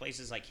know, like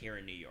places like here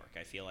in New York,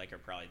 I feel like are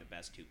probably the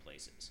best two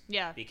places.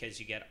 Yeah. Because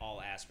you get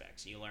all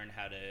aspects. You learn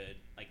how to,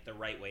 like, the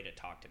right way to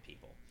talk to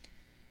people.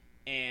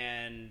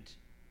 And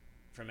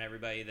from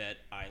everybody that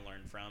I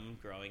learned from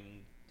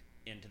growing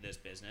into this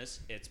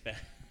business, it's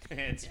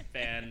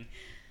been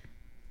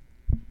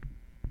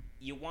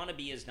you want to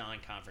be as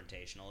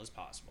non-confrontational as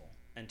possible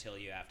until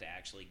you have to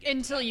actually get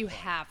until you point.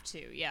 have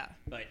to, yeah.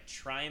 But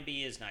try and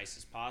be as nice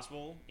as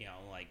possible. You know,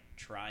 like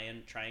try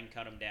and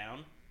cut them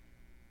down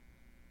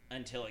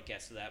until it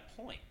gets to that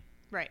point.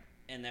 Right.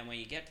 And then when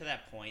you get to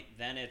that point,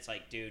 then it's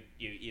like, dude,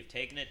 you've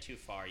taken it too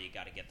far. You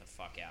got to get the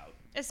fuck out.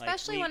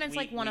 Especially when it's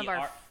like one of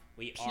our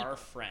we are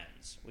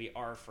friends. We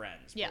are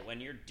friends. Yeah. But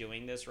when you're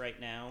doing this right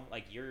now,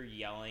 like you're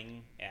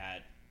yelling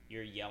at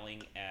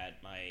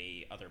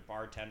my other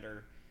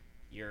bartender.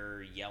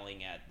 You're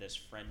yelling at this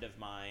friend of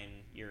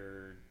mine.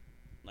 You're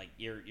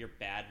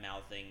bad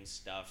mouthing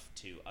stuff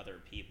to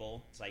other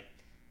people. It's like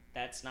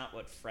that's not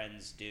what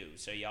friends do.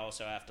 So you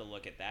also have to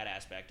look at that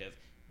aspect of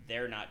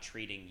they're not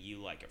treating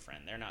you like a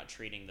friend. They're not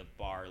treating the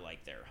bar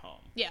like their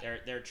home. Yeah.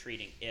 They're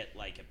treating it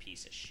like a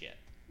piece of shit.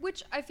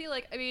 Which I feel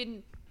like, I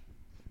mean,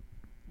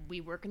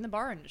 we work in the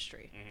bar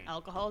industry. Mm-hmm.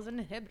 Alcohol is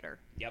an inhibitor.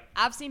 Yep.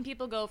 I've seen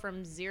people go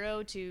from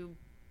 0 to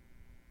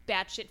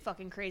batshit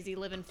fucking crazy,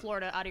 live in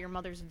Florida out of your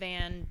mother's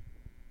van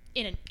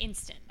in an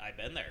instant. I've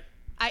been there.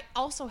 I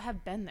also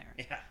have been there.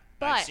 Yeah.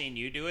 But I've seen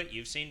you do it.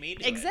 You've seen me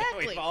do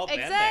exactly, it. We've all been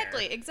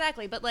exactly, there.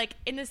 exactly. But like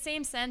in the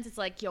same sense, it's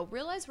like, yo,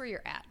 realize where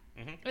you're at,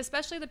 Mm-hmm.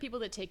 especially the people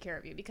that take care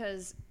of you,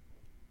 because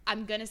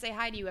I'm going to say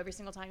hi to you every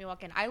single time you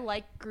walk in. I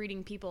like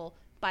greeting people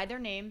by their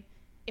name.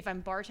 If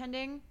I'm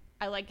bartending,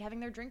 I like having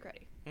their drink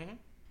ready. Mm-hmm.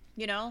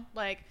 You know,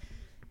 like,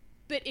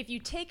 but if you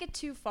take it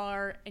too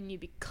far and you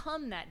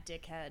become that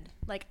dickhead,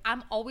 like,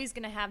 I'm always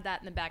going to have that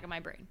in the back of my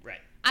brain. Right.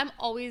 I'm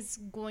always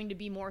going to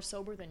be more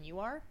sober than you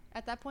are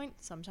at that point,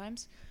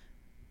 sometimes.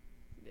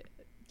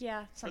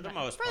 Yeah,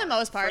 sometimes. For the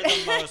most part.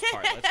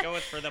 Let's go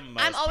with for the most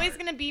part. I'm always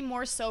going to be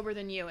more sober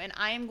than you, and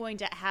I am going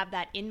to have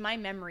that in my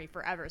memory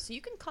forever. So you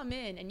can come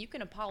in and you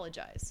can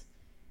apologize,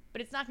 but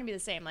it's not going to be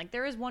the same. Like,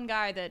 there is one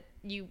guy that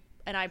you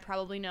and I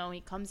probably know. He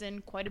comes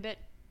in quite a bit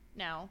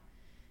now,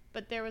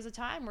 but there was a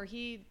time where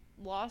he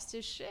lost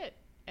his shit,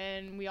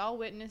 and we all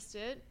witnessed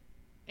it,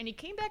 and he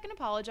came back and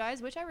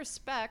apologized, which I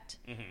respect.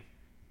 Mm-hmm.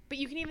 But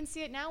you can even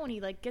see it now when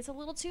he, like, gets a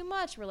little too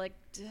much. We're like,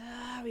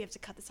 we have to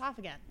cut this off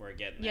again. We're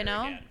getting there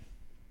again.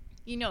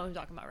 You know what I'm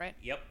talking about, right?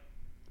 Yep.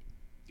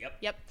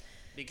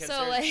 Because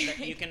so, like,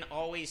 you can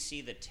always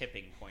see the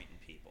tipping point in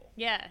people.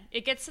 Yeah,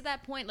 it gets to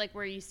that point, like,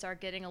 where you start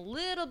getting a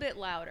little bit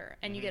louder,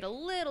 and you get a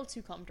little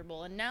too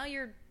comfortable, and now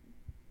you're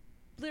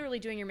literally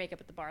doing your makeup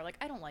at the bar. Like,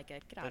 I don't like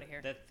it. Get out of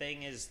here. The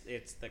thing is,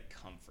 it's the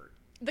comfort.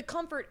 The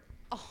comfort,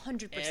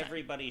 100%.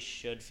 Everybody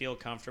should feel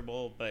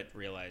comfortable, but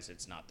realize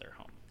it's not their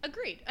home.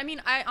 Agreed. I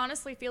mean, I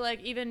honestly feel like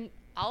even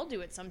I'll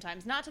do it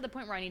sometimes. Not to the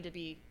point where I need to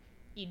be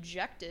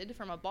ejected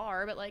from a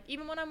bar, but, like,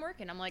 even when I'm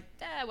working, I'm like,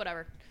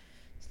 whatever.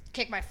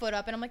 Kick my foot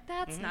up, and I'm like,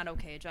 that's not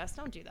okay, Jess.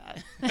 Don't do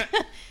that.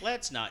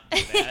 Let's not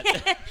do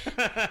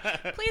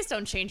that. Please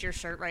don't change your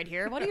shirt right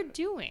here. What are you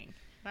doing?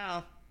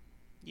 Well,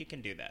 you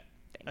can do that.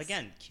 Thanks.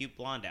 Again, cute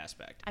blonde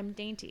aspect. I'm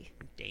dainty.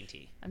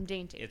 I'm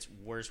dainty. It's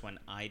worse when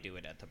I do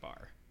it at the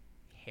bar.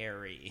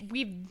 Hairy.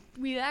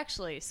 We've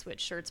actually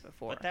switched shirts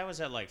before. But that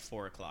was at like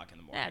 4 o'clock in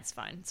the morning. That's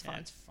fine. It's fine.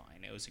 That's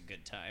fine. It was a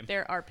good time.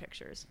 There are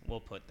pictures. We'll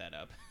put that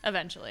up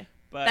Eventually.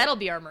 But that'll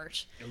be our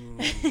merch. Ooh.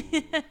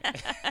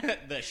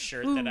 the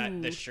shirt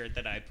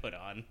that I put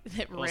on.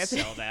 We'll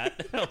sell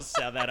that. We'll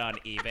sell that on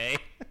eBay.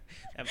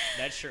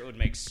 That shirt would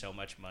make so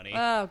much money.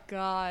 Oh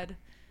God.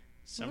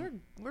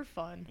 We're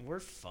fun. We're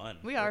fun.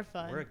 We are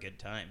fun. We're a good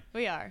time.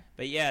 We are.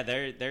 But yeah,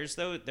 there's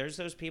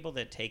those people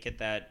that take it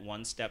that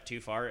one step too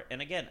far.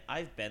 And again,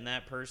 I've been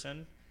that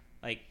person.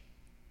 Like,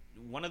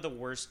 one of the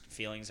worst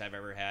feelings I've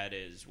ever had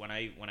is when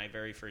I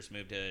very first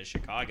moved to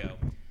Chicago,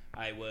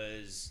 I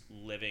was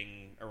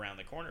living around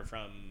the corner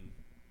from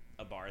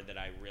a bar that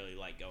I really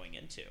like going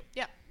into.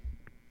 Yeah.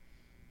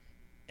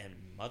 And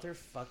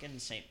motherfucking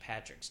St.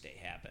 Patrick's Day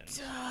happened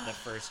the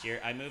first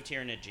year. I moved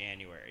here in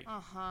January.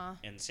 Uh-huh.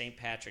 And St.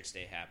 Patrick's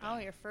Day happened. Oh,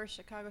 your first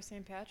Chicago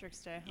St. Patrick's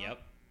Day. Huh?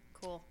 Yep.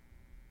 Cool.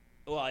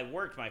 Well, I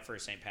worked my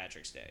first St.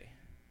 Patrick's Day.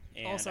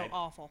 And also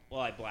awful.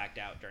 Well, I blacked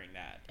out during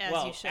that.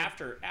 As you should.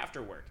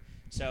 After work.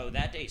 So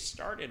that day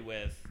started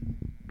with,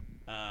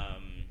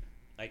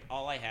 like,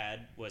 all I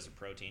had was a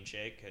protein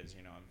shake because,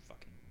 you know, I'm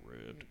fucking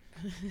ripped.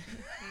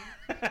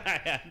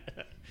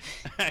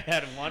 I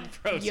had one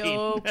protein.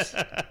 Yoked.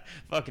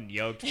 Fucking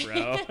yoked,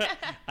 bro.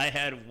 I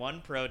had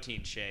one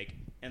protein shake,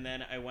 and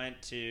then I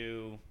went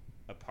to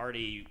a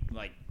party.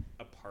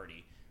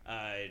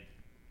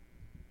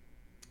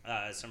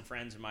 Some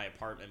friends in my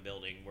apartment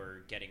building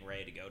were getting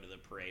ready to go to the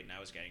parade, and I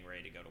was getting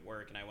ready to go to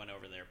work, and I went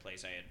over to their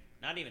place. I had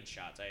not even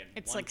shots.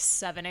 It's like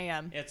 7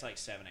 a.m. It's like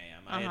 7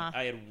 a.m. Uh-huh.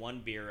 I had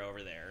one beer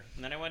over there,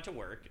 and then I went to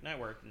work, and I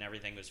worked, and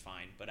everything was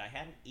fine, but I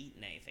hadn't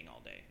eaten anything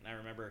all day. And I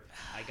remember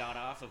I got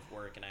off of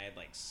work, and I had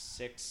like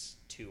 6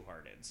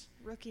 Two-Hearteds.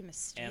 Rookie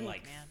mistake, and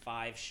like man.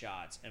 5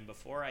 shots, and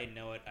before I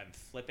know it, I'm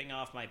flipping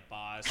off my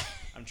boss.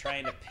 I'm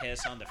trying to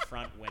piss on the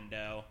front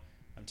window.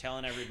 I'm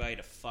telling everybody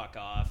to fuck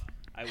off.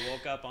 I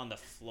woke up on the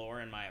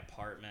floor in my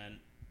apartment,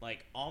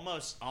 like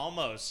almost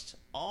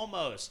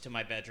to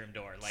my bedroom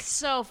door. Like,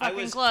 so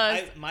fucking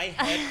close. My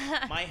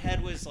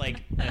head was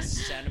like a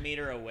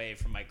centimeter away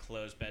from my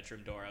closed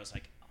bedroom door. I was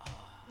like, oh,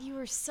 you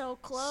were so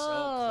close.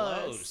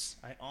 So close.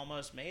 I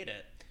almost made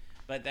it.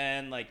 But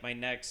then, like, my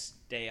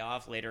next day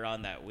off later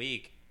on that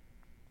week,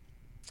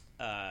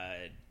 when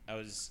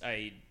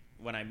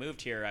I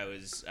moved here, I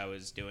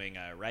was doing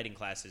writing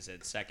classes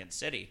at Second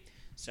City.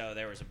 So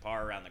there was a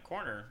bar around the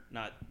corner,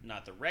 not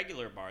the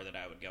regular bar that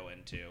I would go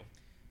into,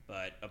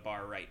 but a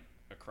bar right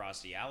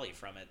across the alley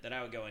from it that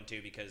I would go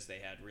into because they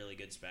had really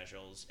good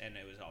specials, and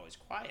it was always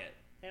quiet.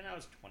 And I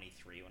was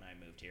 23 when I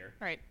moved here.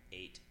 Right.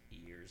 8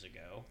 years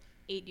ago.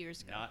 8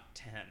 years ago. Not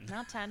 10.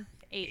 Not 10.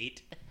 8.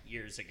 8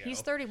 years ago.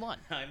 He's 31.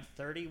 I'm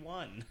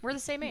 31. We're the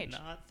same age.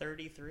 Not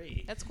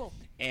 33. That's cool.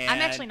 And,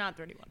 I'm actually not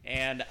 31.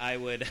 And I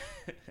would...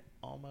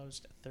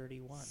 almost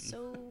 31.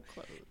 So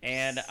close.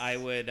 And I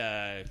would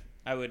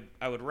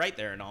write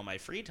there in all my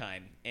free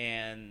time,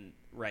 and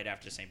right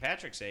after St.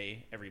 Patrick's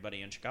Day,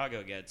 everybody in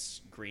Chicago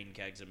gets green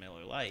kegs of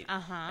Miller Lite,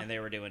 and they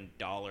were doing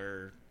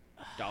dollar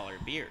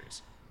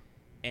beers,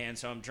 and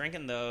so I'm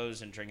drinking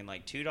those and drinking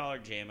like $2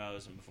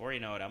 JMOs, and before you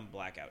know it, I'm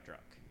blackout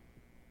drunk.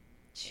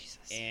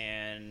 Jesus.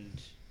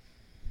 And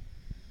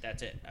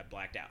that's it. I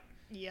blacked out.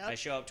 Yep. I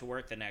show up to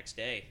work the next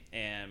day,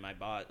 and my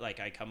boss, like,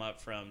 I come up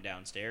from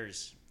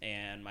downstairs,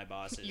 and my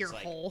boss is Your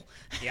like, hole.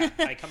 yeah,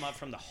 I come up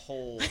from the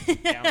hole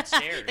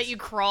downstairs that you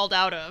crawled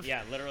out of.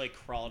 Yeah, literally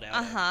crawled out.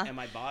 Uh-huh. And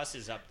my boss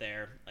is up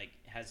there, like,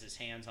 has his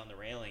hands on the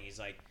railing. He's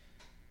like,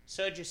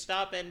 "So did you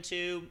stop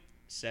into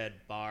said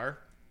bar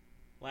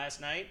last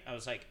night?" I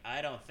was like,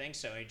 "I don't think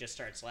so." And he just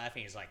starts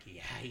laughing. He's like,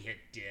 "Yeah, you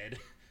did."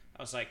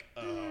 I was like,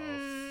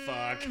 "Oh,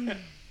 fuck."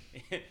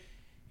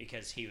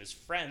 Because he was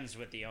friends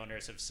with the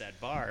owners of said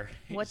bar.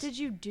 What did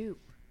you do?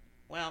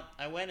 Well,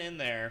 I went in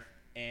there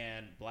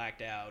and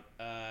blacked out.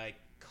 I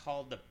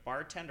called the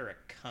bartender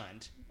a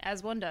cunt.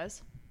 As one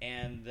does.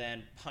 And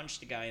then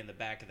punched the guy in the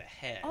back of the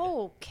head.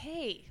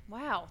 Okay.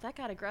 Wow, that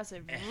got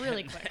aggressive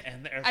really quick.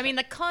 And I mean,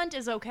 the cunt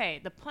is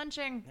okay. The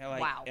punching,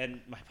 like, wow. And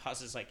my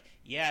boss is like,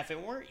 "Yeah, if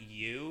it weren't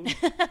you,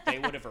 they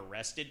would have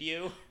arrested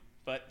you,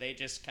 but they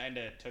just kind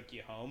of took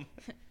you home."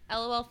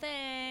 LOL,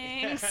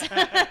 thanks.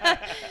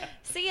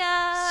 See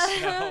ya.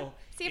 So,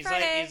 See you he's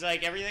Friday. like, he's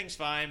like, "Everything's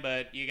fine,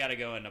 but you got to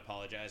go and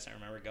apologize." I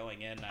remember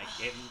going in, and I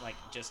gave him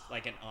just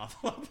an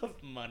envelope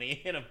of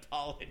money and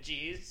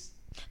apologies.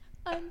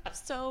 I'm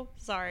so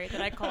sorry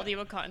that I called you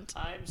a cunt.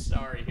 I'm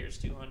sorry. Here's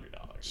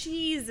 $200.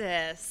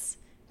 Jesus.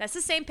 That's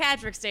the St.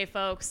 Patrick's Day,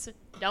 folks.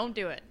 Don't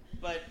do it.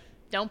 But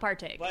Don't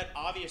partake. But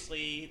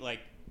obviously,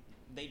 like,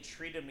 they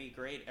treated me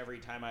great every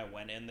time I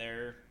went in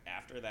there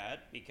after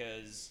that,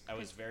 because I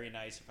was very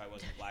nice if I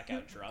wasn't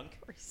blackout drunk,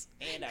 Of course.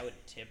 and I would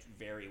tip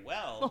very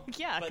well. Well,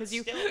 yeah, but because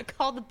you still-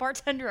 called the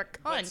bartender a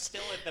But cunt.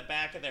 still at the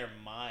back of their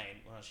mind,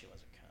 well, she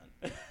was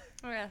a cunt.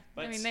 Oh, yeah.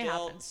 But I mean, they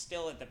happen.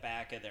 still at the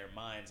back of their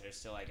minds, they're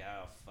still like,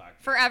 "Oh, fuck.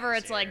 Forever,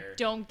 Danny's it's like, here."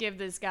 don't give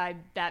this guy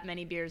that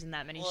many beers and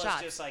that many Well,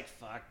 shots. it's just like,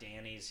 fuck,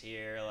 Danny's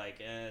here.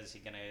 Like, is he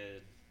gonna?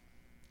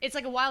 It's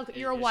like a wild.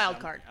 You're a wild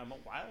card. I'm a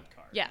wild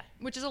card. Yeah,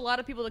 which is a lot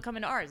of people that come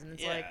into ours, and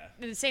it's like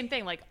Yeah. the same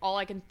thing. Like, all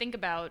I can think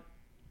about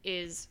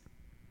is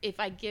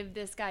if I give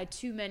this guy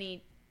too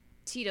many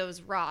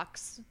Tito's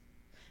rocks.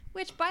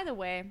 Which, by the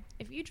way,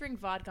 if you drink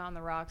vodka on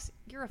the rocks,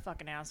 you're a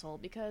fucking asshole,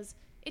 because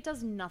it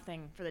does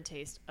nothing for the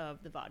taste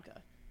of the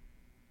vodka.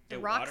 The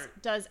rocks water-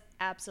 does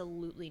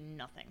absolutely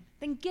nothing.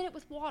 Then get it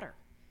with water.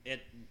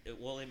 It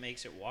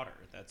makes it water.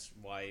 That's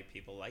why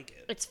people like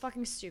it. It's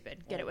fucking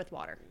stupid. Get it with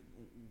water.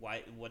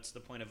 Why? What's the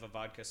point of a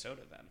vodka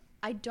soda then?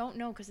 I don't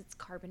know, because it's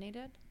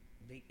carbonated.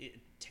 It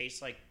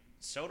tastes like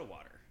soda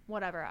water.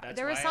 Whatever. That's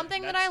There was why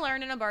something that that's- I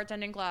learned in a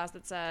bartending class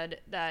that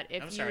said that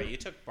if I'm sorry, you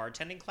took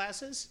bartending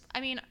classes?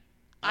 I mean,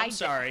 I'm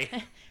sorry.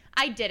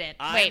 I didn't.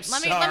 I'm Wait,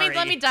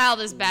 let me dial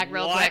this back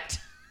real quick.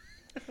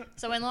 What?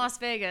 So in Las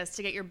Vegas,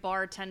 to get your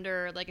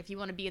bartender, like if you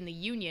want to be in the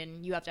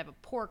union, you have to have a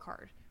pour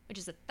card, which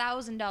is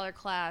 $1,000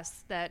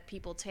 class that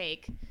people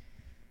take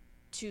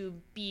to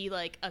be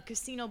like a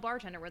casino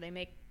bartender where they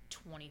make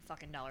 $20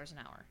 fucking an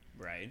hour.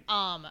 Right.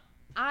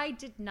 I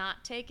did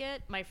not take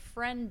it. My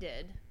friend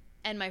did,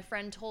 and my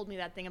friend told me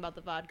that thing about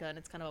the vodka, and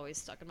it's kind of always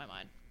stuck in my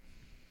mind.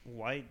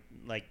 Why?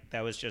 Like,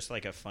 that was just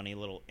like a funny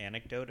little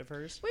anecdote of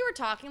hers? We were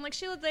talking, like,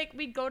 she would, like,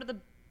 we'd go to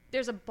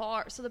there's a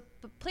bar. So the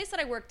place that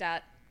I worked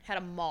at had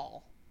a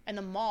mall, and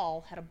the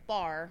mall had a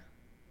bar.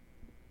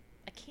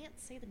 I can't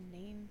say the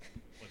name.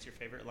 What's your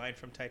favorite line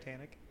from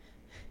Titanic?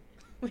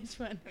 Which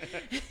one?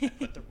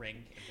 Put the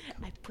ring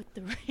in the I put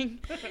the ring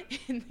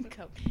in the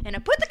coat, and I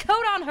put the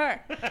coat on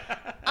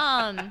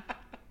her.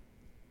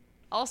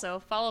 Also,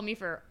 follow me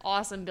for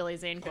awesome Billy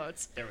Zane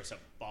quotes. There was a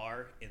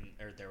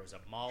there was a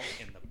mall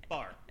in the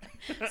bar.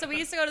 So we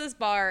used to go to this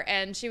bar,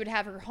 and she would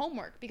have her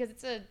homework, because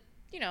it's a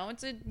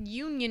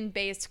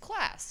union-based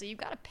class, so you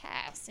got to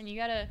pass, and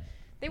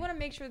they want to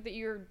make sure that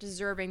you're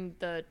deserving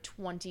the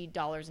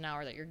 $20 an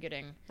hour that you're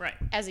getting Right.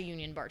 as a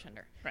union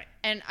bartender. Right.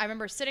 And I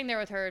remember sitting there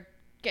with her,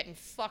 getting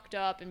fucked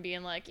up and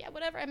being like, yeah,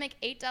 whatever, I make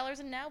 $8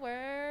 an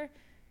hour,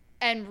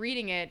 and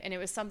reading it, and it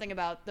was something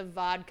about the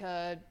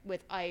vodka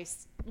with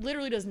ice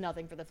literally does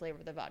nothing for the flavor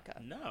of the vodka.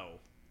 No.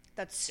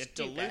 That's stupid. It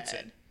dilutes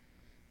it.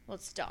 Well,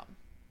 it's dumb.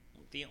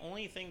 The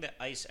only thing that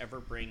ice ever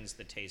brings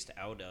the taste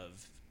out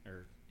of,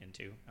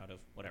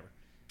 whatever,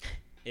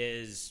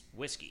 is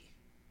whiskey.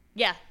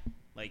 Yeah.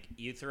 Like,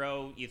 you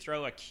throw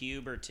a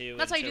cube or two.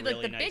 That's why you into do,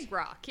 like, really the nice, big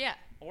rock, yeah.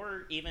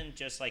 or even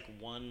just like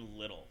one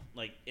little.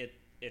 Like,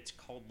 it's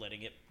called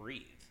letting it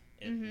breathe.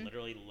 It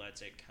literally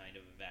lets it kind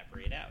of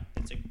evaporate out.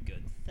 It's a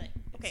good thing.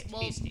 Okay, It's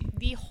well, tasty.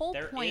 the whole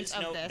There point is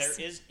of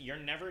this... you're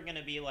never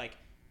gonna be like,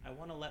 I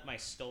want to let my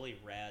Stoli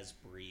Raz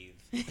breathe.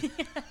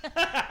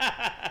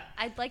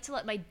 I'd like to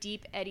let my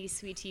Deep Eddy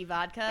Sweet Tea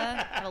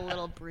Vodka have a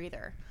little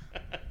breather.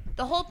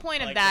 The whole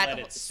point I of like that... to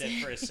let it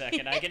sit for a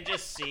second. I can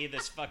just see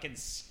this fucking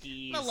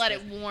skis. I'm gonna let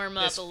it warm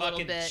up a little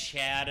This bit. fucking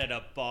Chad at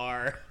a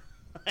bar.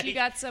 Like, You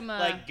got some...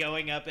 like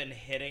going up and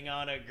hitting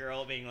on a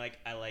girl, being like,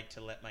 I like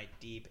to let my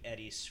Deep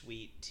Eddy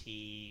Sweet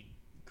Tea,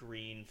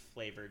 green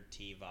flavored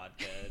tea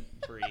vodka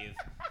breathe.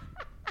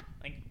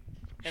 Like,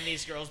 and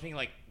these girls being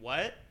like,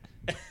 what?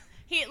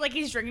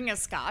 He's drinking a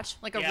scotch,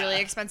 like a Yeah.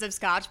 really expensive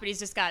scotch, but he's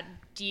just got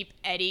Deep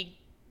Eddy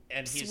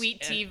And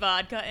Sweet Tea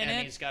Vodka in and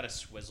it. he's got a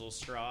swizzle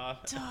straw.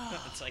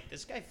 It's like,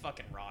 this guy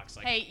fucking rocks.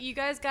 Like, Hey, you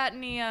guys got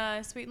any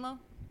Sweet and Low?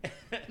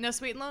 No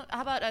sweet and low?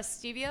 How about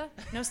stevia?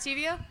 No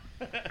stevia?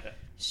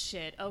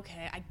 Shit,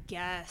 okay, I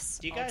guess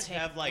Do you I'll guys take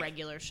have like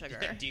regular sugar.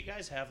 Do you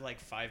guys have like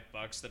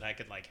 $5 that I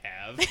could like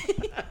have?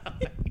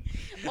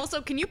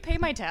 Also, can you pay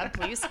my tab,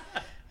 please?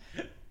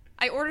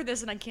 I ordered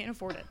this and I can't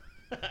afford it.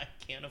 I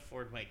can't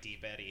afford my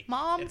Deep Eddy.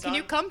 Mom, can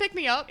you come pick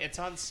me up? It's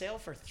on sale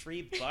for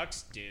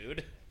 $3,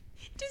 dude.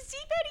 Does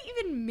Deep Eddy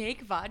even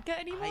make vodka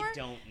anymore? I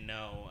don't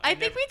know. I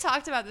think we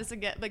talked about this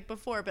again, like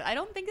before, but I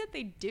don't think that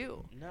they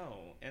do. No,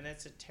 and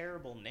it's a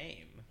terrible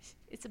name.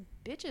 It's a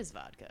bitch's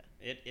vodka.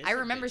 It is. I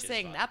remember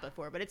saying that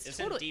before, but it's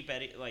Isn't totally Deep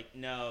Eddy like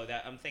no?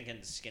 That I'm thinking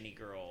Skinny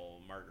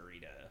Girl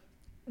Margarita.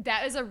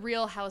 That is a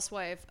Real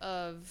Housewife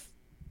of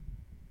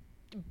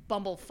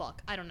Bumblefuck.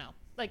 I don't know.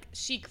 Like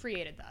she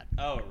created that.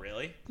 Oh,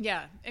 really?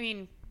 Yeah. I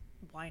mean,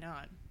 why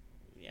not?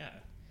 Yeah.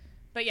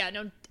 But yeah,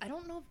 no, I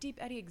don't know if Deep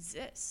Eddy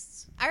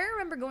exists. I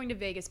remember going to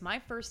Vegas my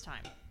first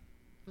time,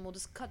 and we'll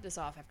just cut this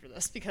off after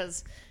this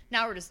because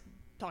now we're just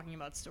talking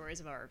about stories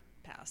of our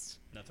past.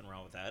 Nothing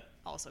wrong with that.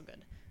 Also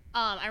good.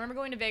 I remember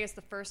going to Vegas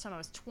the first time I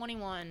was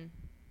 21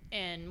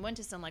 and went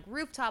to some like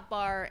rooftop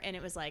bar, and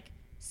it was like,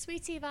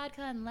 sweet tea,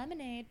 vodka, and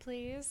lemonade,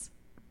 please.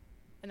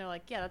 And they're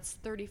like, yeah, that's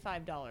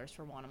 $35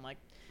 for one. I'm like,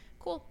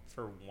 cool.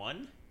 For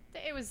one?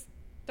 It was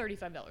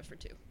 $35 for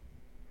two.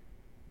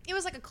 It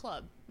was like a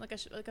club, like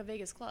a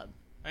Vegas club.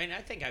 I mean,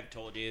 I think I've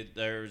told you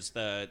there was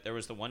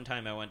the one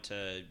time I went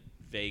to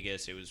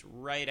Vegas. It was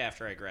right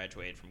after I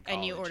graduated from college.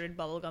 And you ordered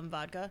bubblegum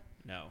vodka?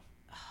 No.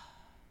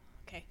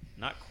 Okay.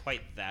 Not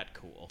quite that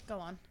cool. Go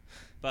on.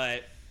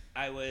 But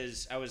I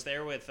was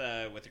there with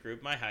a group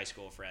of my high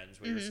school friends.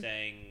 We were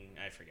staying.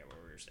 I forget where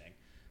we were staying,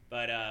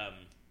 but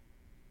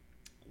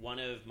one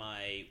of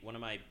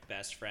my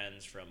best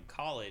friends from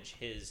college,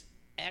 his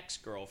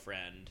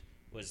ex-girlfriend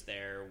was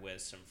there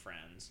with some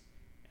friends,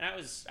 and I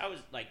was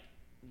like,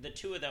 the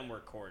two of them were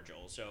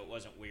cordial, so it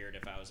wasn't weird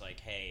if I was like,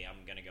 hey,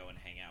 I'm gonna go and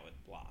hang out with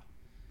blah,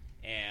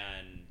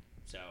 and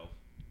so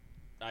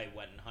I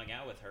went and hung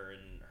out with her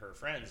and her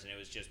friends, and it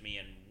was just me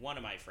and one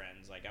of my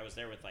friends. Like, I was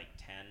there with like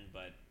 10,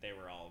 but they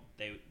were all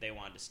they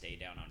wanted to stay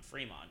down on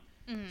Fremont.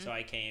 So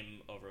I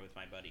came over with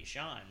my buddy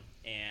Sean,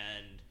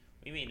 and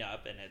we meet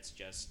up, and it's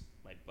just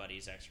my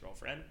buddy's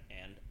ex-girlfriend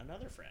and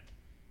another friend.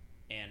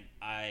 And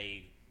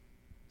I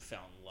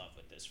fell in love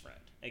with this friend.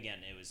 Again,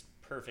 it was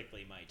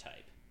perfectly my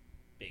type.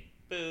 Big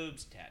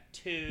boobs,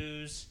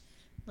 tattoos.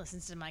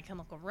 Listens to My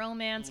Chemical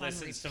Romance.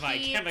 Listens to My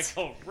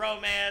Chemical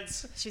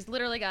Romance. She's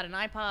literally got an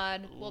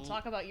iPod. We'll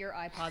talk about your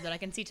iPod that I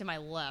can see to my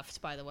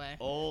left, by the way.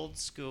 Old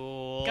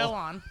school. Go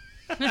on.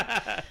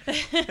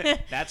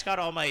 That's got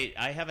all my...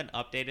 I haven't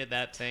updated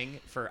that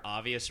thing for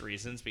obvious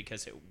reasons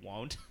because it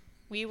won't.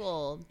 We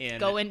will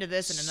go into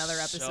this in another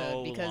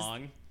episode because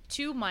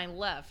to my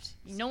left,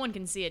 no one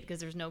can see it because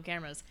there's no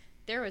cameras.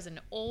 There is an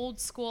old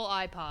school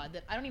iPod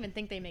that I don't even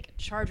think they make a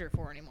charger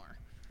for anymore.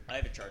 I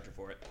have a charger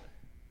for it.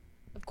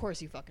 Of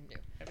course you fucking do.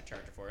 I have a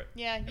charger for it.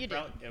 Yeah, you do.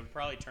 It would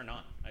probably turn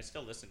on. I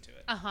still listen to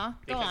it.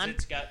 Go on.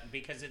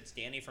 Because it's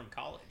Danny from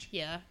college.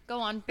 Yeah, go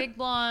on. Big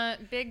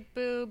blonde, big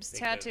boobs,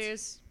 tattoos.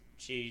 Boobs.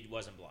 She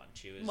wasn't blonde.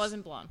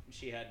 Wasn't blonde.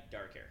 She had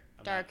dark hair.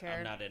 Hair.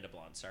 I'm not into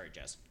blonde. Sorry,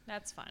 Jess.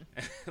 That's fine.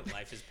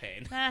 Life is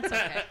pain. That's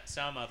okay.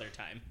 Some other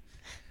time.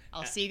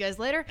 I'll see you guys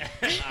later.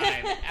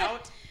 I'm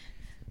out.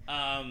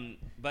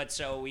 But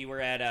so we were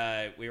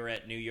at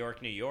New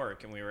York,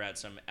 and we were at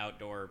some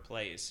outdoor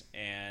place,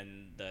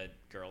 and the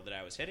girl that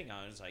I was hitting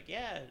on was like,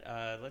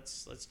 "Yeah,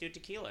 let's do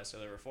tequila." So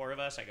there were four of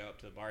us. I go up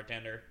to the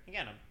bartender.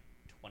 Again, I'm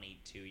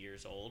 22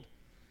 years old.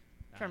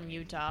 From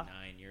Utah.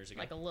 9 years ago.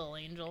 Like a little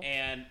angel.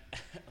 And I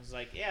was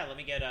like, "Yeah, let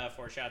me get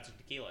 4 shots of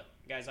tequila."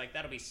 The guy's like,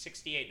 "That'll be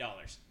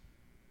 $68."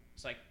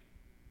 It's like,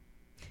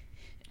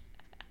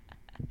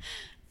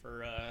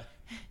 for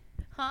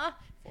huh?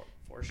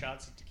 4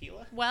 shots of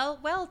tequila?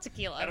 Well,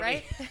 tequila, That'll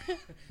right?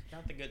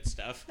 Not the good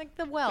stuff. like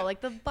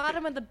the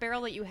bottom of the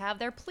barrel that you have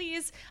there,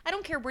 please. I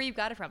don't care where you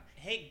got it from.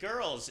 Hey,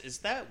 girls, is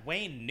that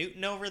Wayne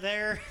Newton over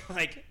there?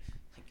 like,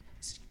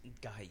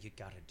 guy, you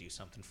gotta do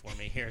something for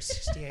me here.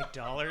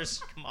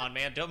 $68? Come on,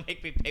 man. Don't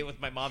make me pay with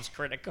my mom's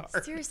credit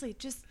card. Seriously,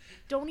 just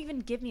don't even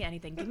give me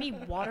anything. Give me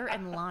water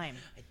and lime.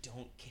 I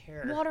don't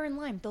care. Water and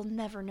lime. They'll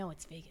never know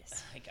it's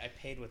Vegas. I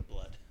paid with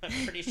blood. I'm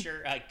pretty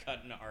sure I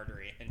cut an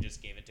artery and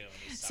just gave it to him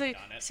and he sucked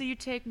on it. So you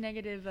take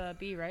negative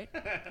B, right?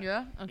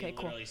 Yeah? Okay, he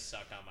cool. literally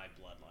sucked on my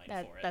bloodline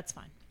for it. That's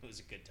fine. It was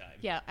a good time.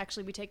 Yeah,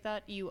 actually, we take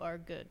that. You are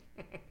good.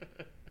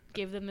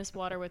 Give them this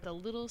water with a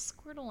little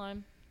squirt of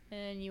lime,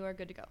 and you are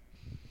good to go.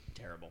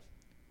 Terrible.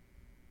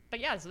 But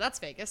yeah, so that's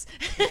Vegas.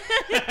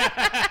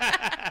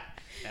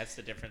 That's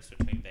the difference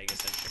between Vegas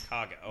and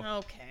Chicago.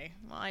 Okay.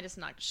 Well, I just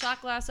knocked a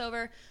shot glass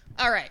over.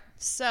 All right.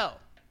 So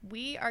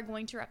we are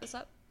going to wrap this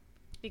up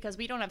because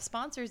we don't have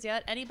sponsors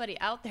yet. Anybody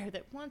out there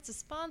that wants to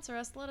sponsor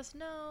us, let us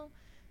know.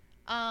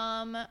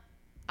 I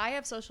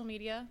have social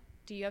media.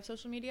 Do you have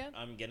social media?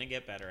 I'm going to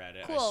get better at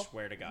it. Cool. I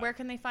swear to God. Where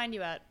can they find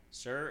you at?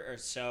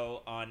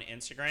 So on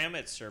Instagram,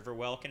 it's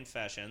Serverwell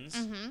Confessions.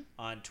 Mm-hmm.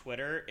 On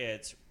Twitter,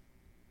 it's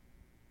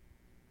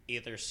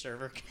either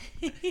server.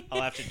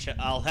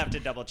 I'll have to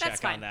double check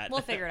That's fine. on that.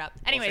 We'll figure it out.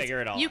 Anyways, we'll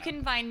figure it all you out.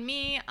 can find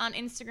me on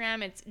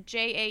Instagram. It's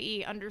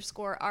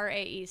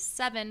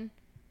JAE_RAE7.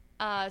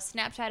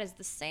 Snapchat is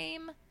the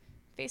same.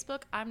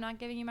 Facebook, I'm not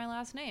giving you my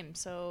last name,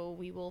 so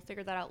we will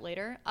figure that out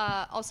later.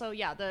 Also,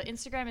 yeah, the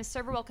Instagram is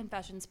Serverwell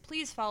Confessions.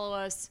 Please follow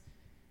us.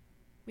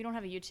 We don't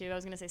have a YouTube. I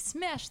was going to say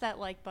smash that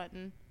like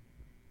button.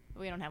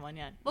 We don't have one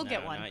yet. We'll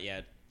get one. Not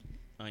yet.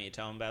 Why don't you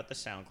tell them about the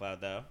SoundCloud,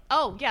 though?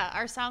 Oh, yeah.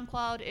 Our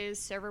SoundCloud is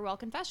Serverwell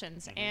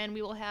Confessions, and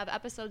we will have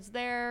episodes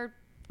there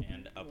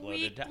And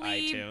uploaded to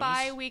weekly, iTunes.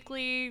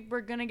 bi-weekly.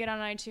 We're going to get on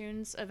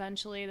iTunes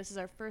eventually. This is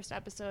our first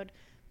episode.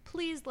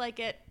 Please like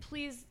it.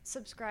 Please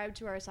subscribe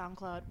to our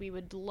SoundCloud. We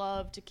would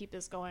love to keep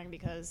this going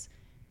because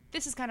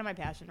this is kind of my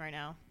passion right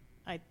now.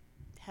 I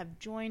have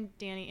joined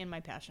Danny in my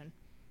passion.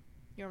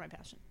 You're my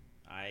passion.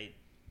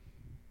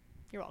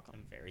 You're welcome.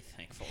 I'm very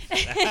thankful for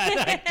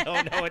that. I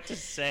don't know what to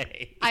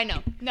say. I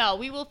know. No,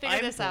 we will figure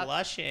this out. I'm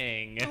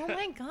blushing. Oh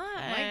my god.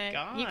 Oh my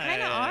god. You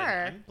kind of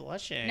are. I'm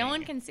blushing. No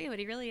one can see what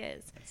he really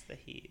is. That's the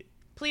heat.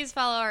 Please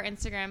follow our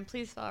Instagram.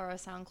 Please follow our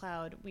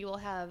SoundCloud. We will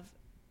have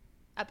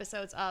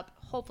episodes up,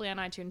 hopefully on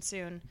iTunes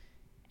soon.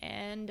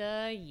 And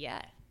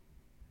yeah.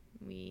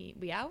 We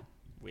out?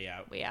 We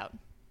out. We out.